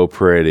so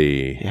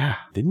pretty. Yeah.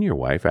 Didn't your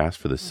wife ask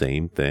for the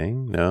same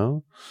thing?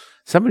 No?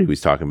 Somebody was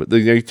talking about,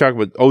 you're talking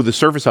about, the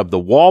Surface Hub, the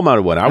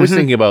wall-mounted one. I was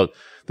thinking about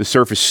the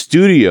Surface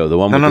Studio, the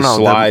one with the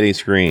sliding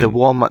screen.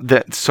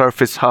 The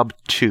Surface Hub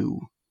 2.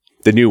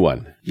 The new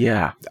one.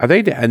 Yeah.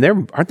 Aren't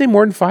they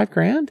more than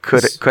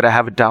 $5,000? Could I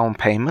have a down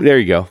payment? There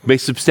you go. Make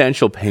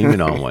substantial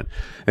payment on one.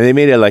 And they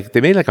made a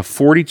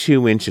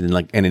 42-inch and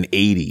an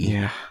 80.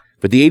 Yeah.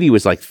 But the 80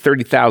 was like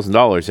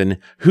 $30,000. And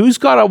who's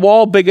got a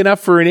wall big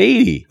enough for an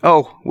 80?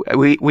 Oh,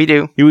 we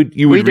do.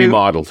 You would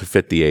remodel to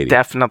fit the 80.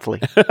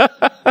 Definitely.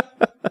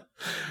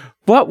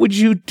 What would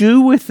you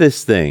do with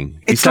this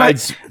thing?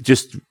 Besides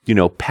just,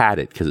 pat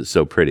it because it's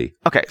so pretty.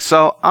 Okay,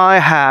 so I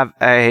have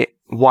a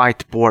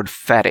whiteboard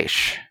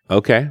fetish.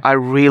 Okay. I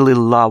really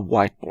love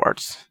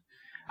whiteboards.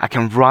 I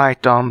can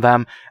write on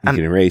them. You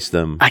can erase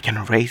them. I can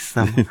erase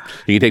them.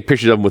 You can take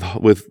pictures of them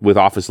with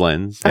Office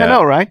Lens. Yeah. I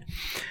know, right?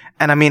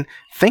 And I mean,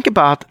 think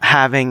about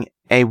having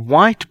a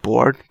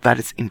whiteboard that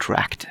is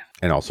interactive.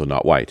 And also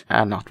not white.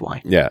 And not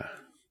white. Yeah.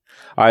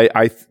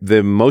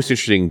 The most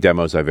interesting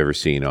demos I've ever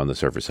seen on the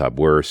Surface Hub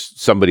were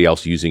somebody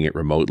else using it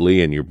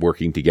remotely and you're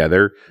working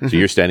together. So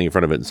you're standing in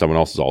front of it and someone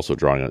else is also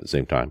drawing on it at the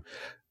same time.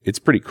 It's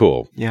pretty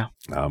cool. Yeah.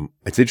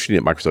 It's interesting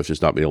that Microsoft's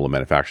just not been able to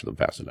manufacture them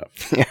fast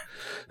enough. Yeah.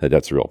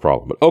 That's a real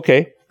problem. But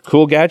okay,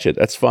 cool gadget.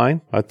 That's fine.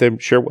 I'm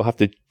sure we'll have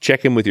to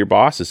check in with your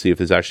boss to see if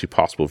it's actually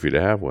possible for you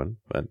to have one.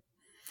 But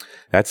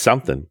that's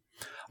something.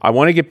 I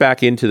want to get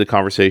back into the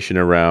conversation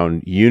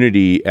around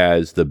Unity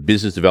as the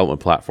business development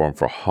platform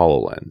for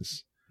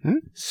HoloLens.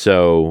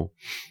 So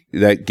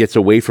that gets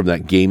away from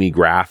that gamey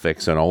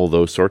graphics and all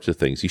those sorts of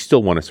things. You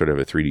still want to sort of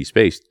have a 3D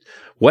space.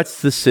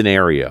 What's the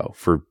scenario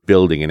for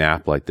building an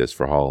app like this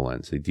for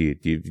HoloLens? Do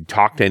you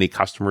talk to any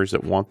customers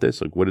that want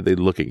this? Like, what are they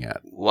looking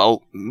at?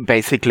 Well,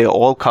 basically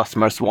all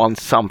customers want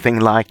something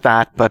like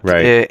that, but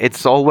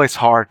it's always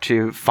hard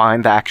to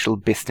find the actual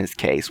business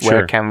case. Sure.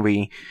 Where can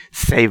we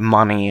save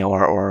money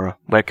or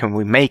where can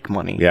we make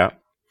money? Yeah.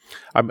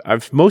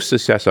 Most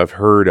success I've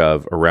heard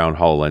of around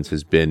HoloLens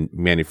has been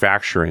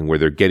manufacturing, where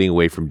they're getting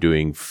away from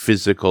doing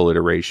physical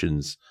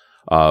iterations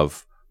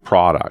of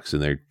products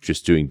and they're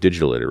just doing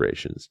digital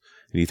iterations.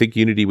 And you think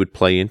Unity would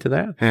play into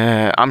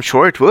that? I'm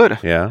sure it would.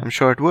 Yeah. I'm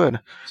sure it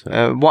would.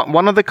 So.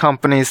 One of the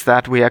companies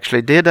that we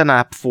actually did an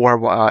app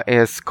for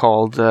is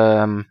called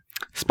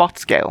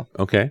SpotScale.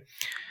 Okay.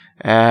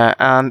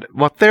 And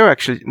what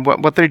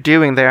they're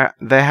doing there,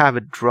 they have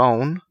a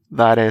drone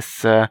that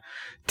is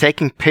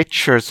taking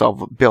pictures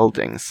of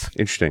buildings.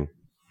 Interesting.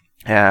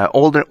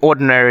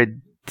 Ordinary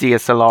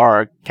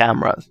DSLR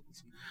cameras.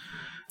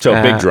 So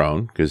a big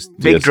drone, because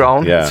big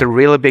drone. Yeah. It's a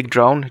really big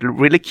drone,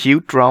 really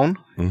cute drone.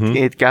 Mm-hmm.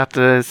 It got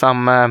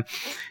some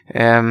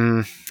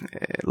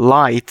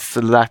lights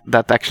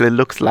that actually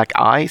looks like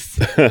eyes.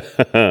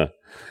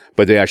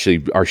 But they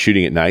actually are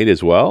shooting at night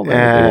as well. They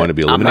want to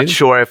be illuminated. I'm not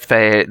sure if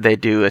they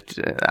do it.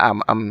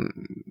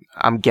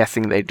 I'm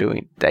guessing they do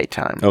it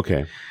daytime.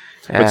 Okay.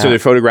 But so they're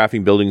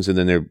photographing buildings and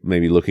then they're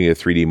maybe looking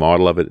at a 3D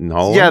model of it in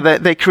HoloLens? Yeah,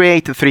 they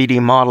create a 3D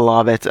model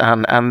of it,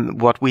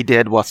 and what we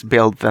did was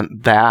build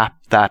the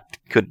app that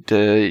could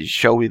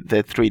show you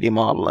the 3D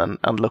model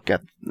and look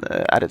at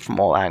it from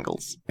all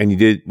angles. And you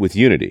did with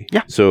Unity?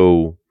 Yeah.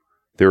 So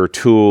there are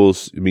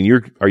tools. I mean,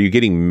 are you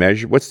getting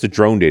measured? What's the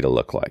drone data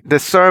look like? The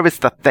service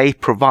that they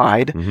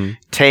provide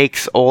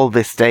takes all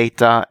this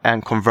data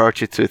and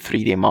converts it to a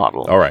 3D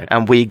model. All right.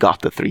 And we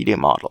got the 3D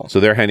model. So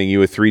they're handing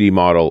you a 3D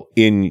model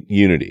in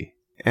Unity?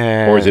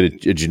 Or is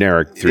it a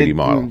generic 3D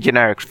model?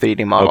 Generic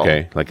 3D model.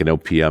 Okay, like an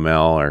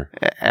OPML or?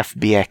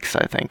 FBX,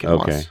 I think it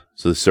was. Okay,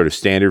 so the sort of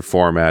standard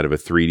format of a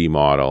 3D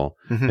model,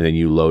 and then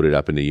you load it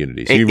up into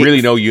Unity. So you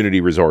really know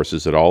Unity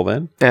resources at all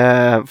then?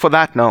 For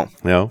that, no.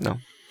 No?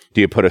 Do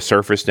you put a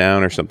surface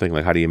down or something?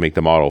 Like, how do you make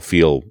the model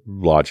feel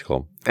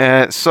logical?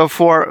 So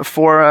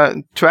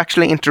to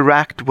actually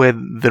interact with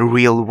the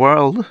real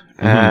world,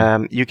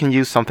 you can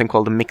use something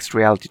called the Mixed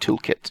Reality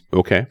Toolkit.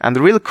 Okay. And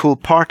the really cool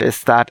part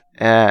is that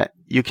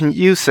you can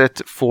use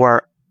it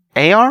for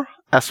AR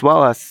as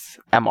well as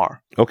MR.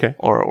 Okay.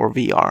 Or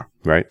VR.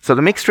 Right. So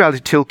the Mixed Reality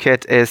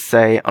Toolkit is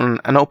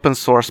an open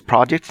source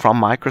project from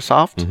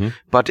Microsoft,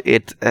 but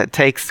it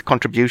takes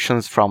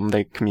contributions from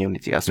the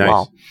community as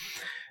well.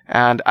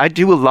 And I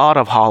do a lot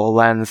of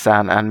HoloLens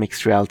and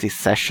mixed reality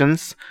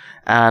sessions,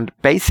 and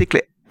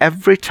basically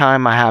every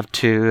time I have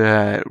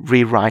to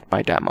rewrite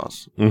my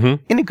demos in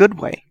a good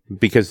way.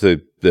 Because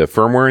the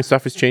firmware and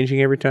stuff is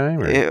changing every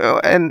time?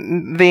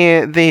 And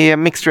the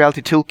Mixed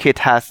Reality Toolkit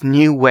has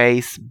new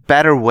ways,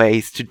 better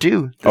ways to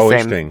do the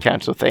same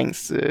kinds of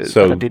things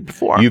that I did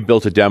before. You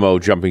built a demo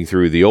jumping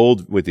through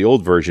with the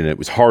old version. It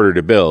was harder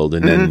to build,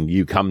 and then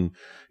you come,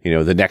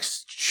 the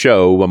next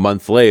show a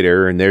month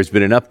later, and there's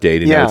been an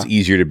update, and now it's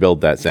easier to build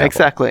that sample.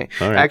 Exactly.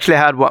 Right. I actually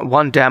had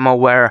one demo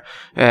where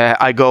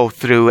I go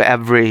through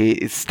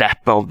every step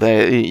of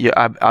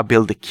I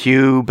build a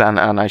cube, and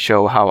I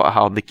show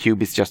how the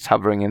cube is just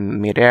hovering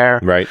in midair.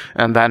 Right.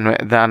 And then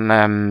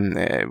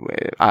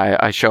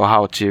I show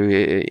how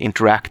to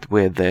interact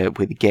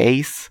with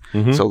gaze.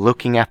 So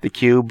looking at the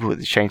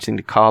cube, changing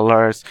the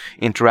colors,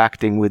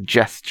 interacting with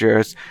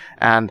gestures,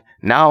 and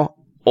now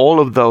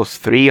all of those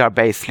three are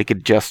basically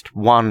just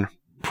one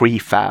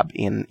prefab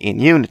in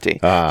Unity.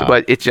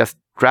 But it's just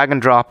drag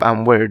and drop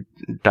and we're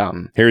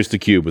done. Here's the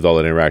cube with all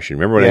that interaction.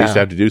 Remember when I used to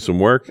have to do some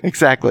work?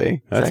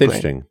 Exactly. That's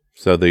interesting.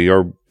 So they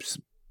are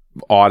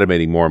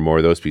automating more and more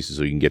of those pieces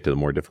so you can get to the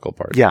more difficult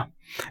parts. Yeah.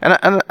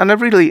 And I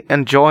really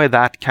enjoy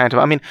that kind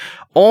of,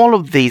 all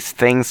of these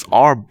things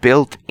are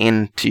built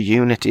into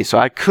Unity. So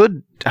I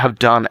could have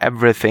done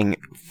everything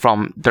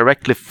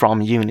directly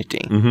from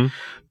Unity.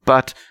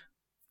 But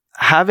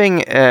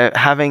having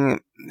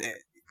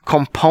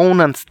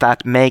components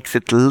that makes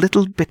it a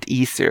little bit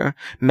easier,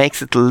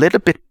 makes it a little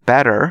bit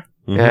better,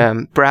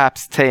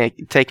 perhaps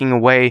taking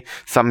away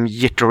some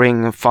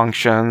jittering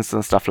functions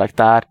and stuff like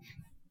that.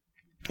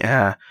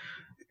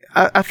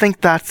 I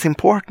think that's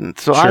important.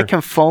 So I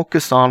can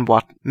focus on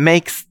what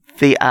makes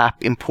the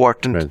app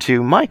important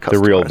to my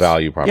customers. The real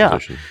value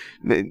proposition.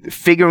 Yeah.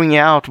 Figuring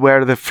out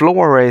where the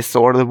floor is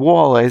or the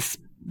wall is,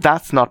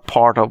 that's not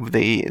part of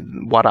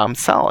what I'm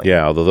selling.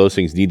 Yeah, although those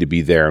things need to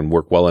be there and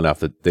work well enough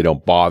that they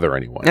don't bother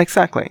anyone.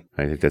 Exactly.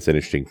 I think that's an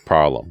interesting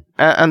problem.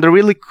 And the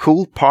really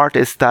cool part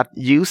is that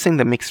using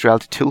the Mixed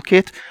Reality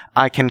Toolkit,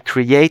 I can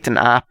create an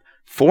app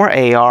for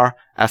AR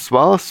as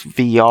well as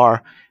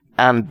VR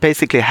and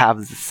basically have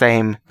the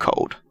same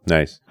code.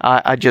 Nice.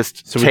 I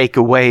just take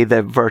away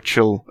the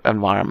virtual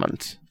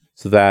environment.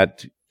 So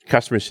that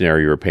customer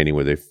scenario you were painting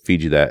where they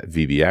feed you that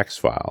VBX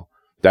file,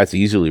 that's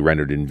easily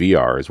rendered in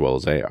VR as well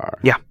as AR.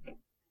 Yeah.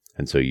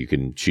 And so they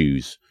can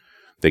choose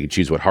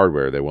what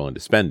hardware they're willing to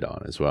spend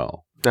on as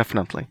well.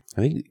 Definitely.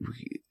 I think,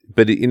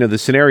 but the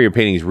scenario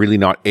painting is really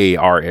not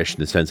AR-ish in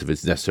the sense of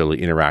it's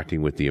necessarily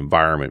interacting with the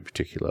environment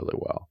particularly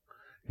well.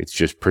 It's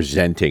just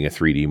presenting a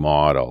 3D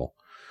model,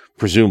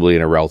 presumably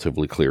in a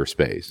relatively clear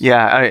space.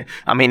 Yeah,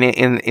 I mean,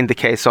 in the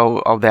case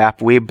of the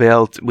app we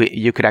built,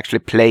 you could actually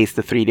place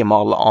the 3D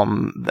model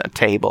on the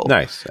table.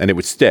 Nice, and it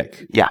would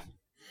stick. Yeah.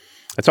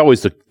 That's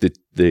always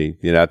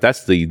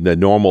that's the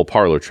normal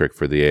parlor trick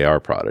for the AR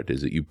product,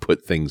 is that you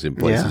put things in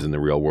places in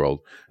the real world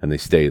and they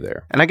stay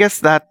there. And I guess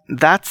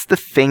that's the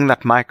thing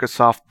that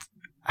Microsoft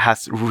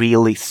has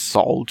really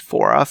solved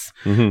for us.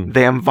 Mm-hmm.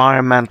 The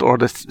environment or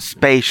the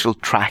spatial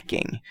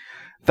tracking.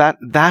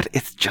 That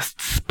is just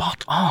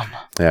spot on.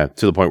 Yeah,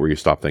 to the point where you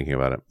stop thinking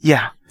about it.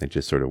 Yeah. It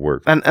just sort of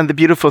works. And the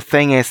beautiful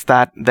thing is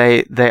that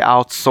they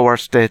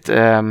outsourced it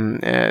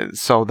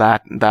so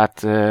that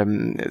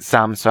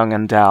Samsung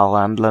and Dell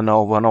and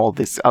Lenovo and all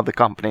these other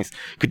companies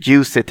could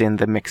use it in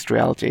the mixed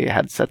reality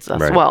headsets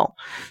as well.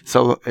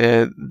 So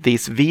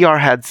these VR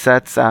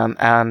headsets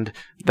and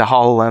the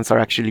HoloLens are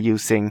actually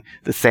using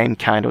the same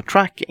kind of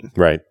tracking.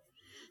 Right.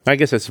 I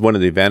guess that's one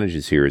of the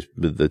advantages here is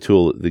the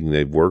tool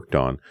they've worked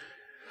on.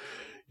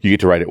 You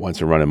get to write it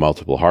once and run in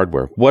multiple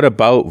hardware. What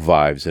about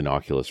Vives and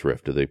Oculus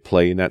Rift? Do they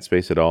play in that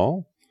space at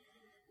all?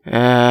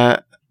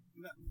 I'm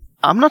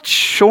not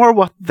sure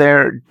what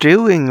they're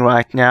doing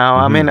right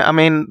now. Mm-hmm. I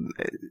mean,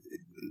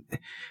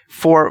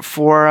 for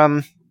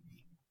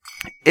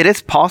it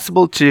is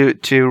possible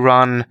to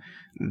run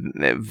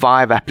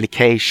Vive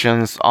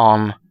applications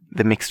on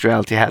the mixed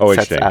reality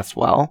headsets as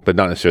well, but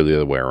not necessarily the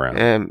other way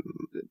around.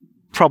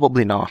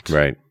 Probably not.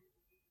 Right.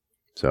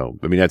 So,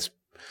 I mean,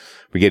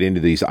 we get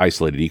into these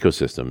isolated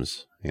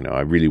ecosystems.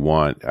 I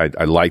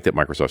like that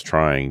Microsoft's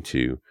trying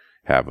to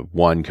have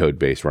one code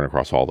base run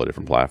across all the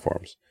different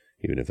platforms,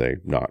 even if they're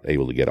not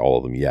able to get all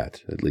of them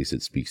yet. At least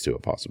it speaks to a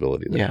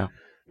possibility that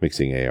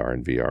mixing AR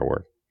and VR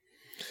work.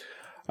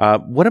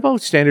 What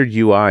about standard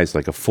UIs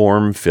like a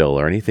form fill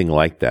or anything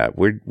like that?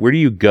 Where do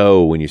you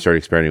go when you start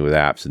experimenting with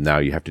apps and now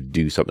you have to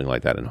do something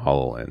like that in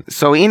HoloLens?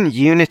 So in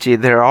Unity,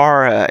 there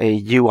are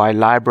a UI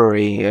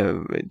library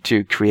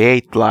to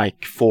create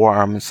like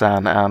forms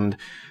and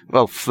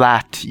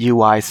flat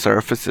UI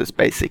surfaces,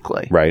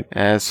 basically. Right.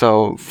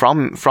 So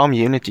from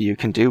Unity, you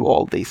can do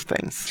all these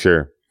things.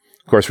 Sure.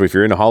 Of course, if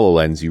you're in a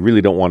HoloLens, you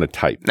really don't want to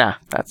type. Nah,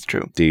 that's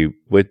true.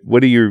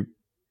 What are your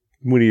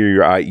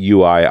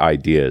UI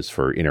ideas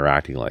for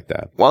interacting like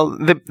that? Well,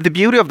 the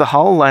beauty of the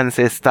HoloLens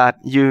is that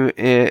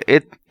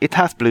it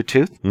has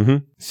Bluetooth. Mm-hmm.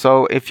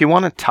 So if you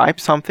want to type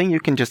something, you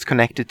can just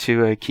connect it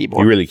to a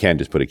keyboard. You really can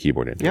just put a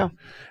keyboard in. Yeah.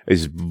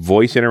 Is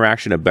voice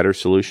interaction a better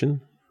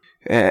solution?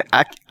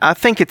 I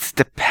think it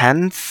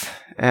depends.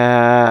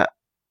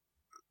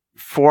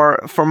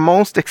 For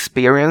most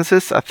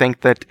experiences, I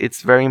think that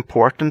it's very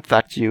important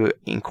that you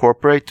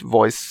incorporate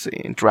voice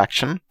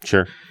interaction.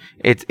 Sure.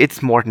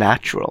 It's more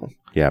natural.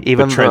 Yeah,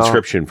 but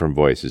transcription from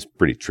voice is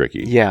pretty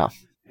tricky. Yeah.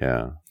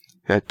 Yeah.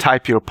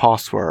 Type your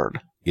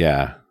password.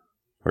 Yeah.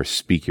 Or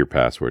speak your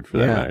password for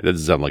that matter. That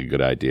doesn't sound like a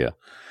good idea.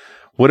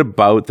 What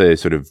about the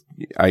sort of,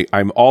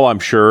 I'm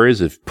sure is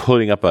if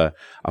putting up a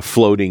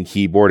floating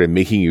keyboard and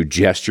making you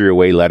gesture your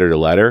way letter to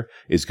letter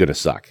is going to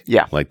suck.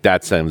 Yeah. Like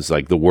that sounds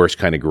like the worst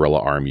kind of gorilla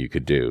arm you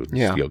could do.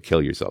 Yeah. You'll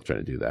kill yourself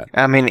trying to do that.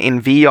 I mean, in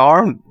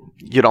VR,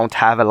 you don't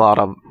have a lot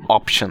of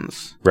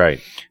options. Right.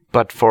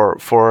 But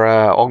for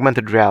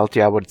augmented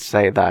reality, I would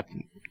say that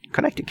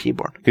connect a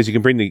keyboard. Because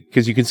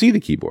you can see the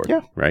keyboard.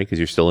 Yeah. Right? Because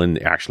you're still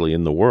actually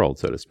in the world,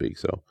 so to speak.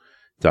 So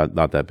it's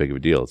not that big of a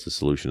deal. It's a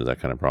solution to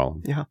that kind of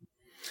problem. Yeah.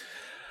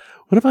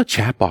 What about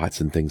chatbots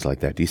and things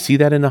like that? Do you see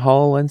that in the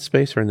HoloLens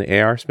space or in the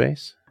AR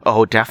space?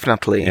 Oh,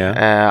 definitely.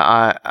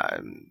 Yeah.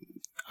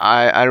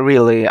 I'm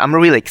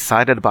really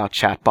excited about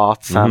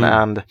chatbots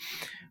and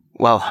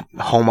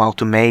home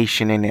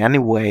automation in any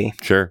way.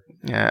 Sure.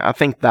 Yeah, I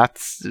think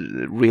that's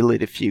really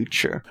the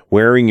future.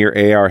 Wearing your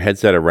AR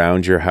headset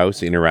around your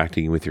house,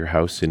 interacting with your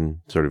house in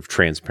sort of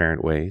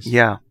transparent ways.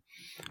 Yeah.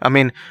 I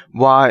mean,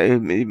 why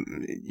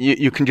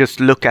you can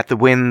just look at the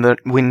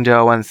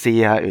window and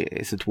see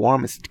is it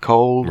warm, is it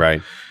cold?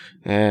 Right.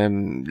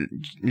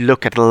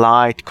 Look at the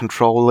light,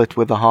 control it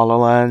with the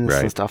HoloLens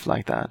and stuff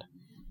like that.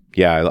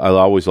 Yeah, I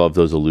always love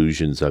those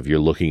illusions of you're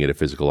looking at a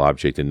physical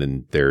object and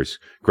then there's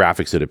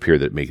graphics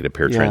that make it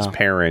appear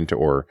transparent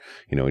or,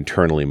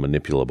 internally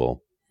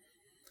manipulable.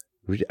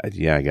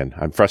 Yeah, again,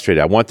 I'm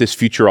frustrated. I want this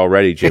future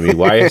already, Jimmy.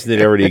 Why doesn't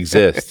it already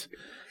exist?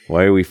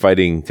 Why are we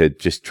fighting to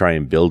just try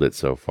and build it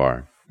so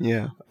far?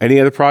 Yeah. Any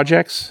other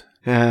projects?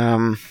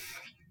 Any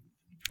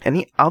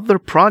other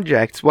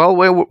projects? Well,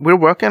 we're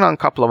working on a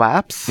couple of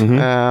apps,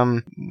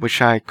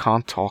 which I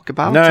can't talk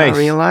about. Nice. I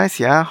realize,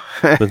 yeah.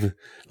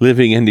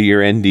 Living into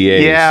your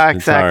NDAs. Yeah,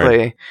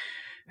 exactly.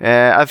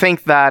 I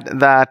think that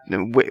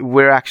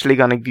we're actually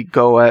going to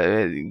go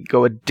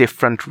a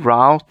different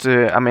route.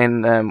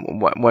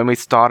 When we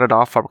started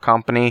off our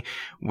company,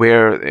 we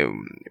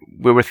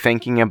were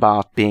thinking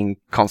about being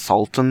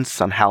consultants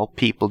and help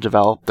people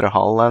develop their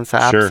HoloLens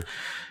apps. Sure.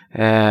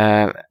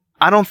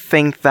 I don't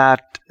think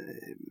that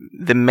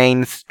the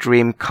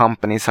mainstream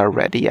companies are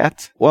ready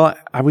yet. Well,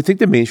 I would think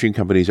the mainstream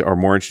companies are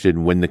more interested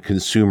in when the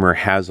consumer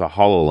has a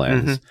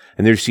HoloLens,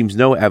 and there seems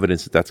no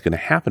evidence that that's going to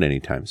happen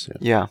anytime soon.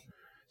 Yeah.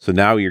 So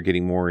now you're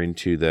getting more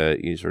into the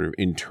sort of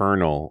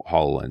internal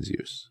HoloLens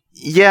use.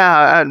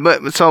 Yeah,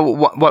 but so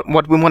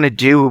what we want to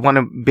do, we want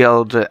to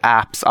build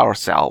apps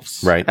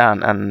ourselves, right?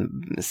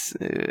 And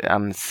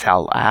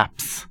sell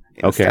apps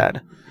instead.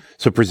 Okay.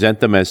 So present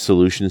them as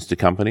solutions to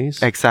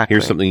companies. Exactly.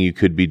 Here's something you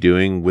could be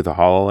doing with a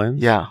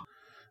HoloLens. Yeah.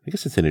 I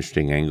guess it's an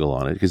interesting angle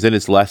on it, because then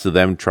it's less of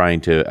them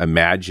trying to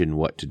imagine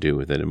what to do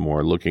with it and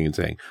more looking and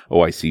saying,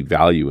 "Oh, I see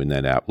value in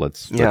that app.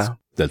 Let's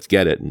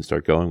get it and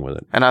start going with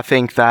it." And I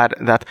think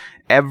that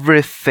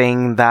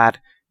everything that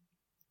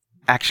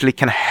actually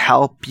can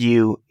help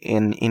you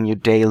in your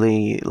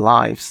daily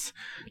lives,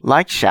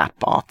 like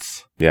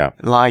chatbots,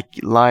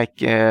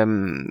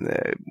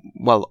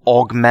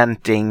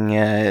 augmenting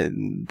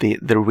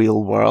the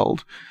real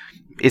world,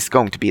 is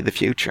going to be the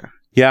future.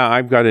 Yeah,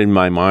 I've got in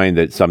my mind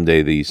that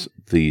someday these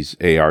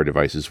AR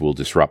devices will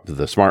disrupt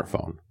the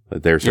smartphone.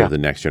 That they're sort of the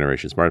next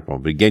generation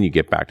smartphone. But again, you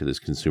get back to this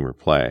consumer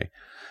play.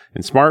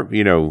 And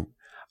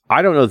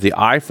I don't know if the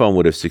iPhone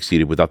would have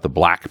succeeded without the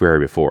BlackBerry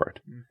before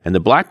it. And the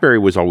BlackBerry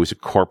was always a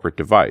corporate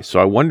device. So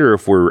I wonder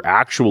if we're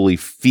actually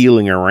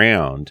feeling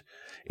around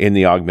in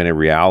the augmented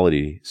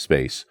reality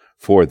space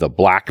for the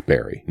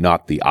BlackBerry,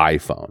 not the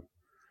iPhone.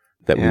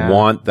 That we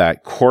want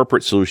that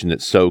corporate solution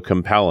that's so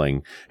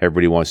compelling,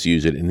 everybody wants to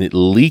use it, and it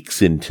leaks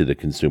into the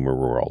consumer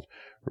world.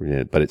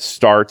 But it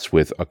starts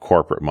with a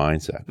corporate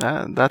mindset.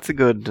 That's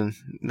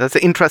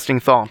an interesting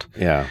thought.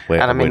 Yeah, way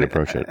to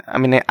approach it. I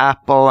mean,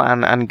 Apple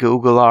and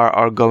Google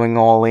are going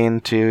all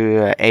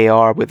into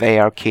AR with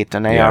ARKit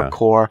and AR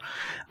Core.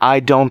 I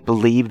don't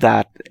believe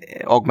that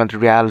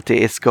augmented reality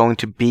is going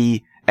to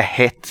be a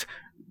hit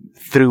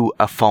through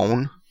a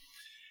phone.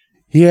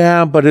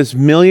 Yeah, but there's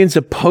millions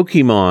of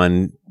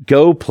Pokemon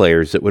Go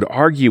players that would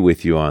argue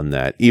with you on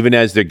that, even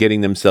as they're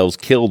getting themselves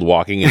killed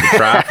walking into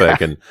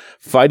traffic and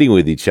fighting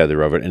with each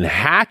other over it and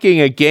hacking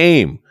a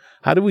game.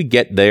 How do we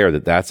get there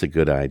that's a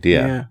good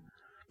idea? Yeah.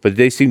 But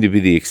they seem to be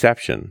the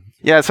exception.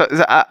 Yeah, so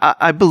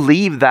I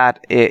believe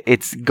that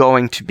it's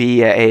going to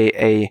be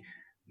a $1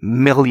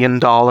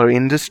 million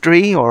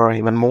industry, or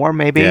even more,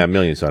 maybe. Yeah, $1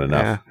 million's not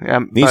enough.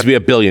 Needs to be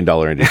 $1 billion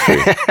industry.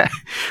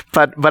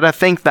 but I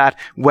think that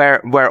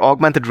where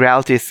augmented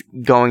reality is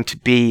going to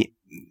be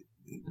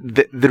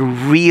the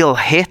real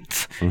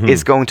hit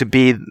is going to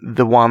be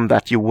the one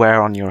that you wear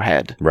on your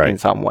head in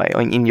some way,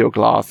 in your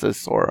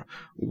glasses or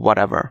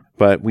whatever.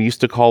 But we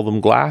used to call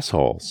them glass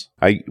holes.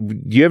 Do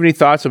you have any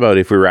thoughts about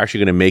if we were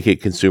actually going to make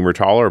it consumer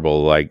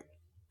tolerable? Like,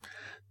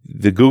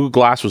 the Google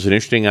Glass was an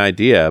interesting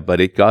idea,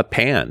 but it got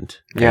panned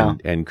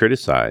and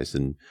criticized,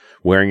 and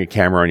wearing a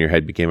camera on your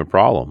head became a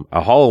problem.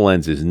 A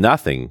HoloLens is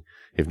nothing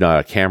if not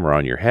a camera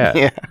on your head.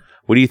 Yeah.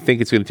 What do you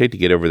think it's going to take to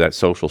get over that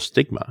social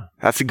stigma?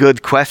 That's a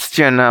good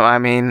question. I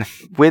mean,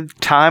 with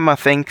time, I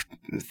think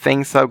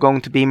things are going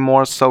to be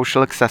more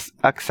social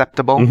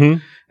acceptable.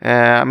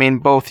 I mean,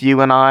 both you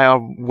and I are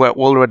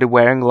already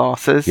wearing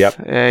glasses.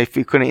 Yep. If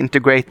you could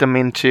integrate them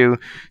into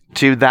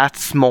that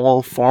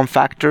small form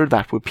factor,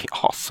 that would be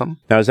awesome.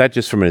 Now, is that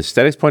just from an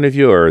aesthetics point of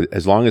view, or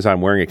as long as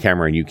I'm wearing a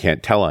camera and you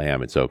can't tell I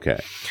am, it's okay?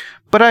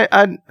 But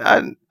I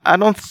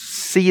don't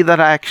see that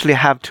I actually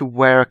have to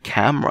wear a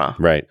camera.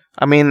 Right.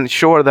 I mean,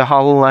 sure, the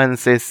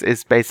HoloLens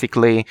is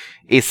basically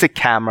a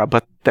camera,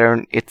 but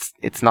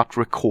it's not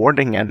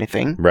recording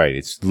anything. Right.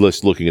 It's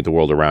just looking at the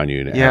world around you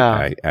and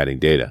adding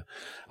data.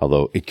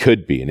 Although it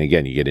could be, and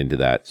again, you get into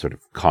that sort of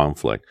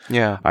conflict.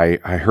 Yeah. I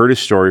heard a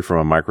story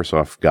from a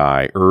Microsoft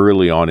guy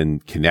early on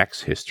in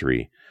Kinect's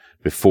history,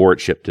 before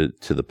it shipped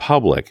to the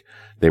public.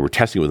 They were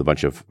testing it with a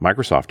bunch of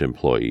Microsoft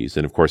employees.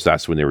 And of course,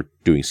 that's when they were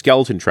doing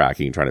skeleton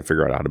tracking and trying to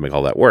figure out how to make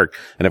all that work.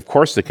 And of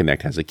course, the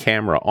Kinect has a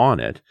camera on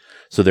it.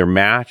 So they're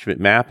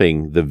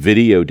mapping the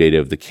video data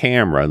of the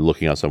camera and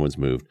looking how someone's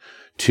moved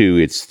to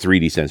its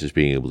 3D sensors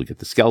being able to get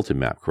the skeleton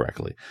map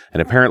correctly.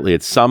 And apparently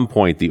at some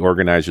point, the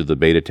organizer of the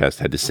beta test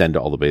had to send to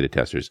all the beta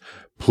testers,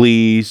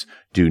 please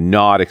do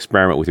not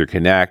experiment with your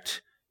Kinect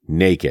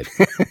naked.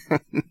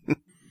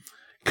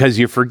 Because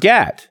you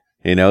forget.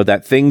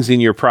 That thing's in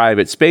your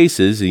private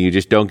spaces and you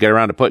just don't get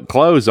around to putting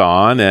clothes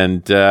on.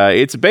 And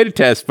it's a beta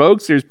test,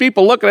 folks. There's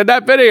people looking at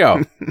that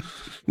video.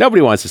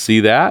 Nobody wants to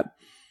see that.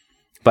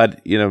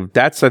 But,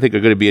 that's, I think,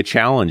 going to be a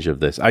challenge of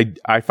this.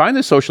 I find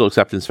the social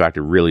acceptance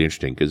factor really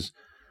interesting because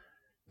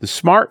the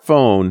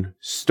smartphone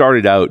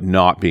started out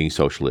not being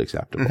socially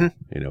acceptable.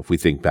 If we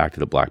think back to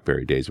the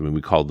BlackBerry days, I mean,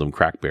 we called them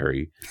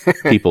crackberry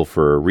people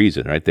for a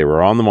reason, right? They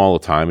were on them all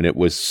the time and it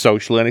was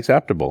socially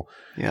unacceptable.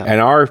 Yeah. And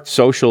our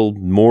social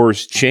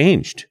mores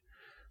changed.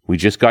 We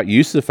just got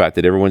used to the fact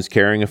that everyone's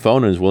carrying a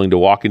phone and is willing to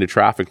walk into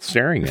traffic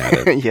staring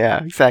at it.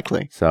 Yeah,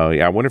 exactly. So,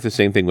 I wonder if the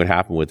same thing would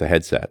happen with the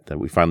headset, that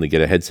we finally get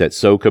a headset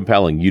so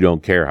compelling you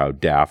don't care how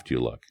daft you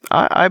look.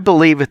 I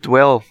believe it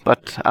will,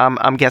 but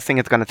I'm guessing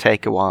it's going to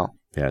take a while.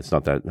 Yeah, it's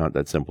not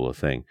that simple a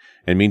thing.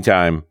 In the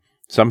meantime,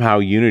 somehow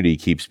Unity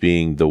keeps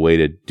being the way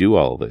to do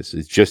all of this.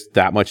 It's just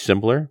that much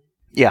simpler?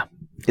 Yeah,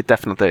 it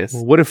definitely is.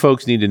 What do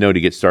folks need to know to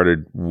get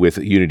started with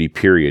Unity,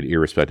 period,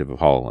 irrespective of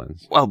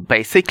HoloLens? Well,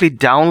 basically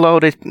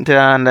download it,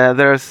 and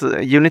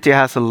Unity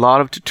has a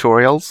lot of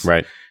tutorials.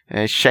 Right.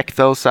 Check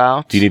those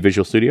out. Do you need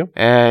Visual Studio?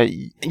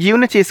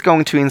 Unity is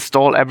going to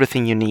install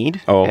everything you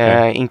need,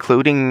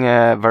 including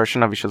a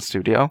version of Visual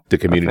Studio. The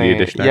Community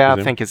Edition,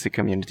 I think it's the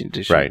Community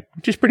Edition. Right,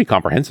 which is pretty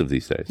comprehensive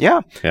these days.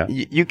 Yeah.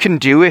 You can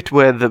do it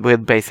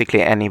with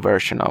basically any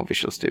version of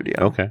Visual Studio.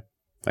 Okay.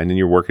 And then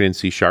you're working in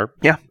C#?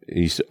 Yeah.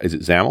 Is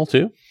it XAML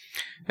too?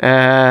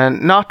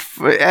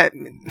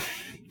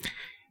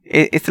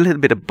 It's a little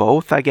bit of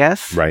both, I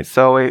guess. Right.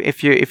 So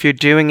if you're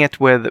doing it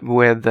with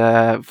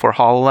for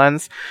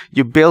HoloLens,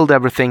 you build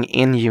everything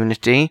in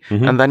Unity,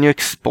 and then you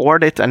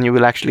export it, and you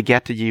will actually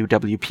get the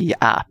UWP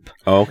app.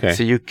 Oh, okay.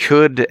 So you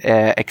could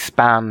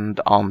expand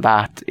on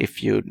that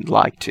if you'd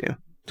like to.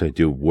 To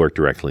do work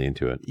directly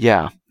into it.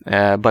 Yeah.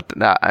 But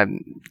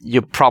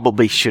you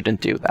probably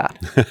shouldn't do that.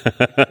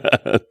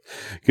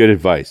 Good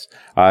advice.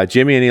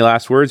 Jimmy, any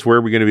last words? Where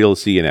are we going to be able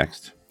to see you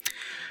next?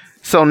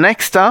 So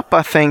next up,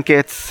 I think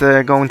it's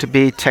going to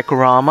be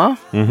Techorama.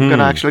 We're going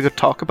to actually go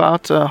talk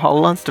about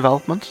HoloLens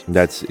development.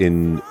 That's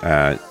in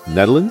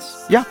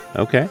Netherlands? Yeah.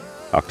 Okay.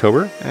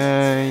 October?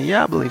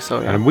 Yeah, I believe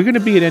so, yeah. And we're going to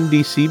be at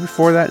NDC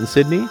before that in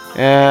Sydney?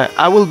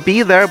 I will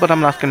be there, but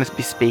I'm not going to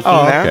be speaking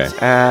there.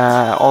 Okay.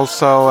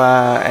 Also,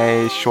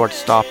 a short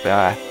stop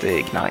at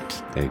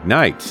Ignite.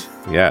 Ignite,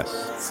 yes.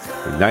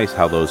 Nice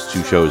how those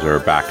two shows are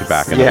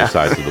back-to-back on other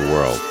sides of the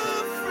world.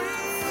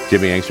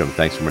 Jimmy Engstrom,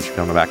 thanks so much for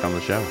coming back on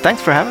the show.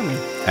 Thanks for having me.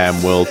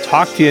 And we'll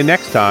talk to you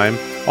next time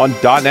on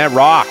 .NET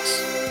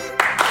Rocks.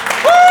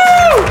 Woo!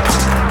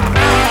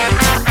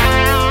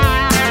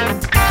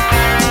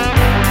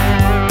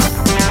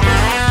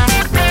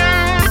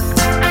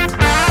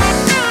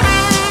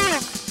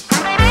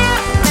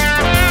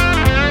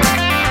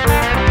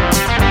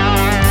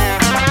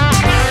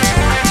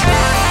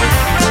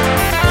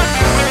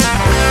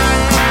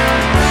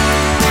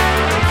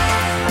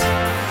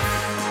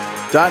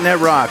 .NET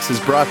Rocks is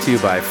brought to you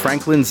by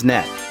Franklin's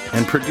Net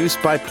and produced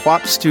by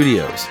Pwop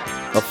Studios,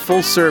 a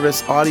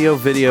full-service audio,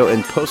 video,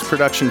 and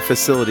post-production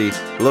facility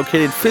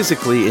located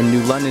physically in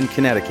New London,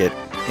 Connecticut,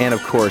 and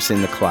of course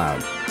in the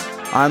cloud.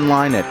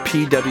 Online at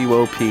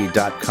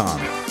pwop.com.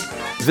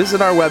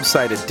 Visit our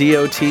website at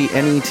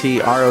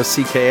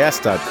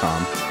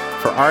dotnetrocks.com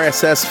for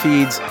RSS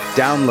feeds,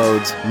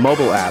 downloads,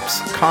 mobile apps,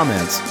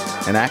 comments,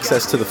 and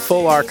access to the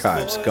full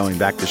archives going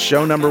back to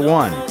show number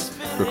 1,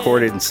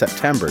 recorded in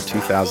September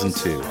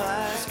 2002.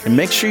 And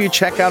make sure you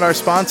check out our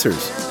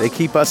sponsors. They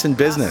keep us in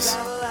business.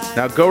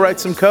 Now go write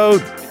some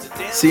code.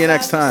 See you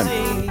next time.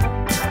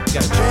 Got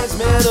a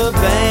transmitter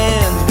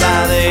banned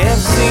by the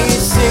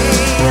FCC.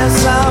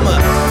 Yes, I'm a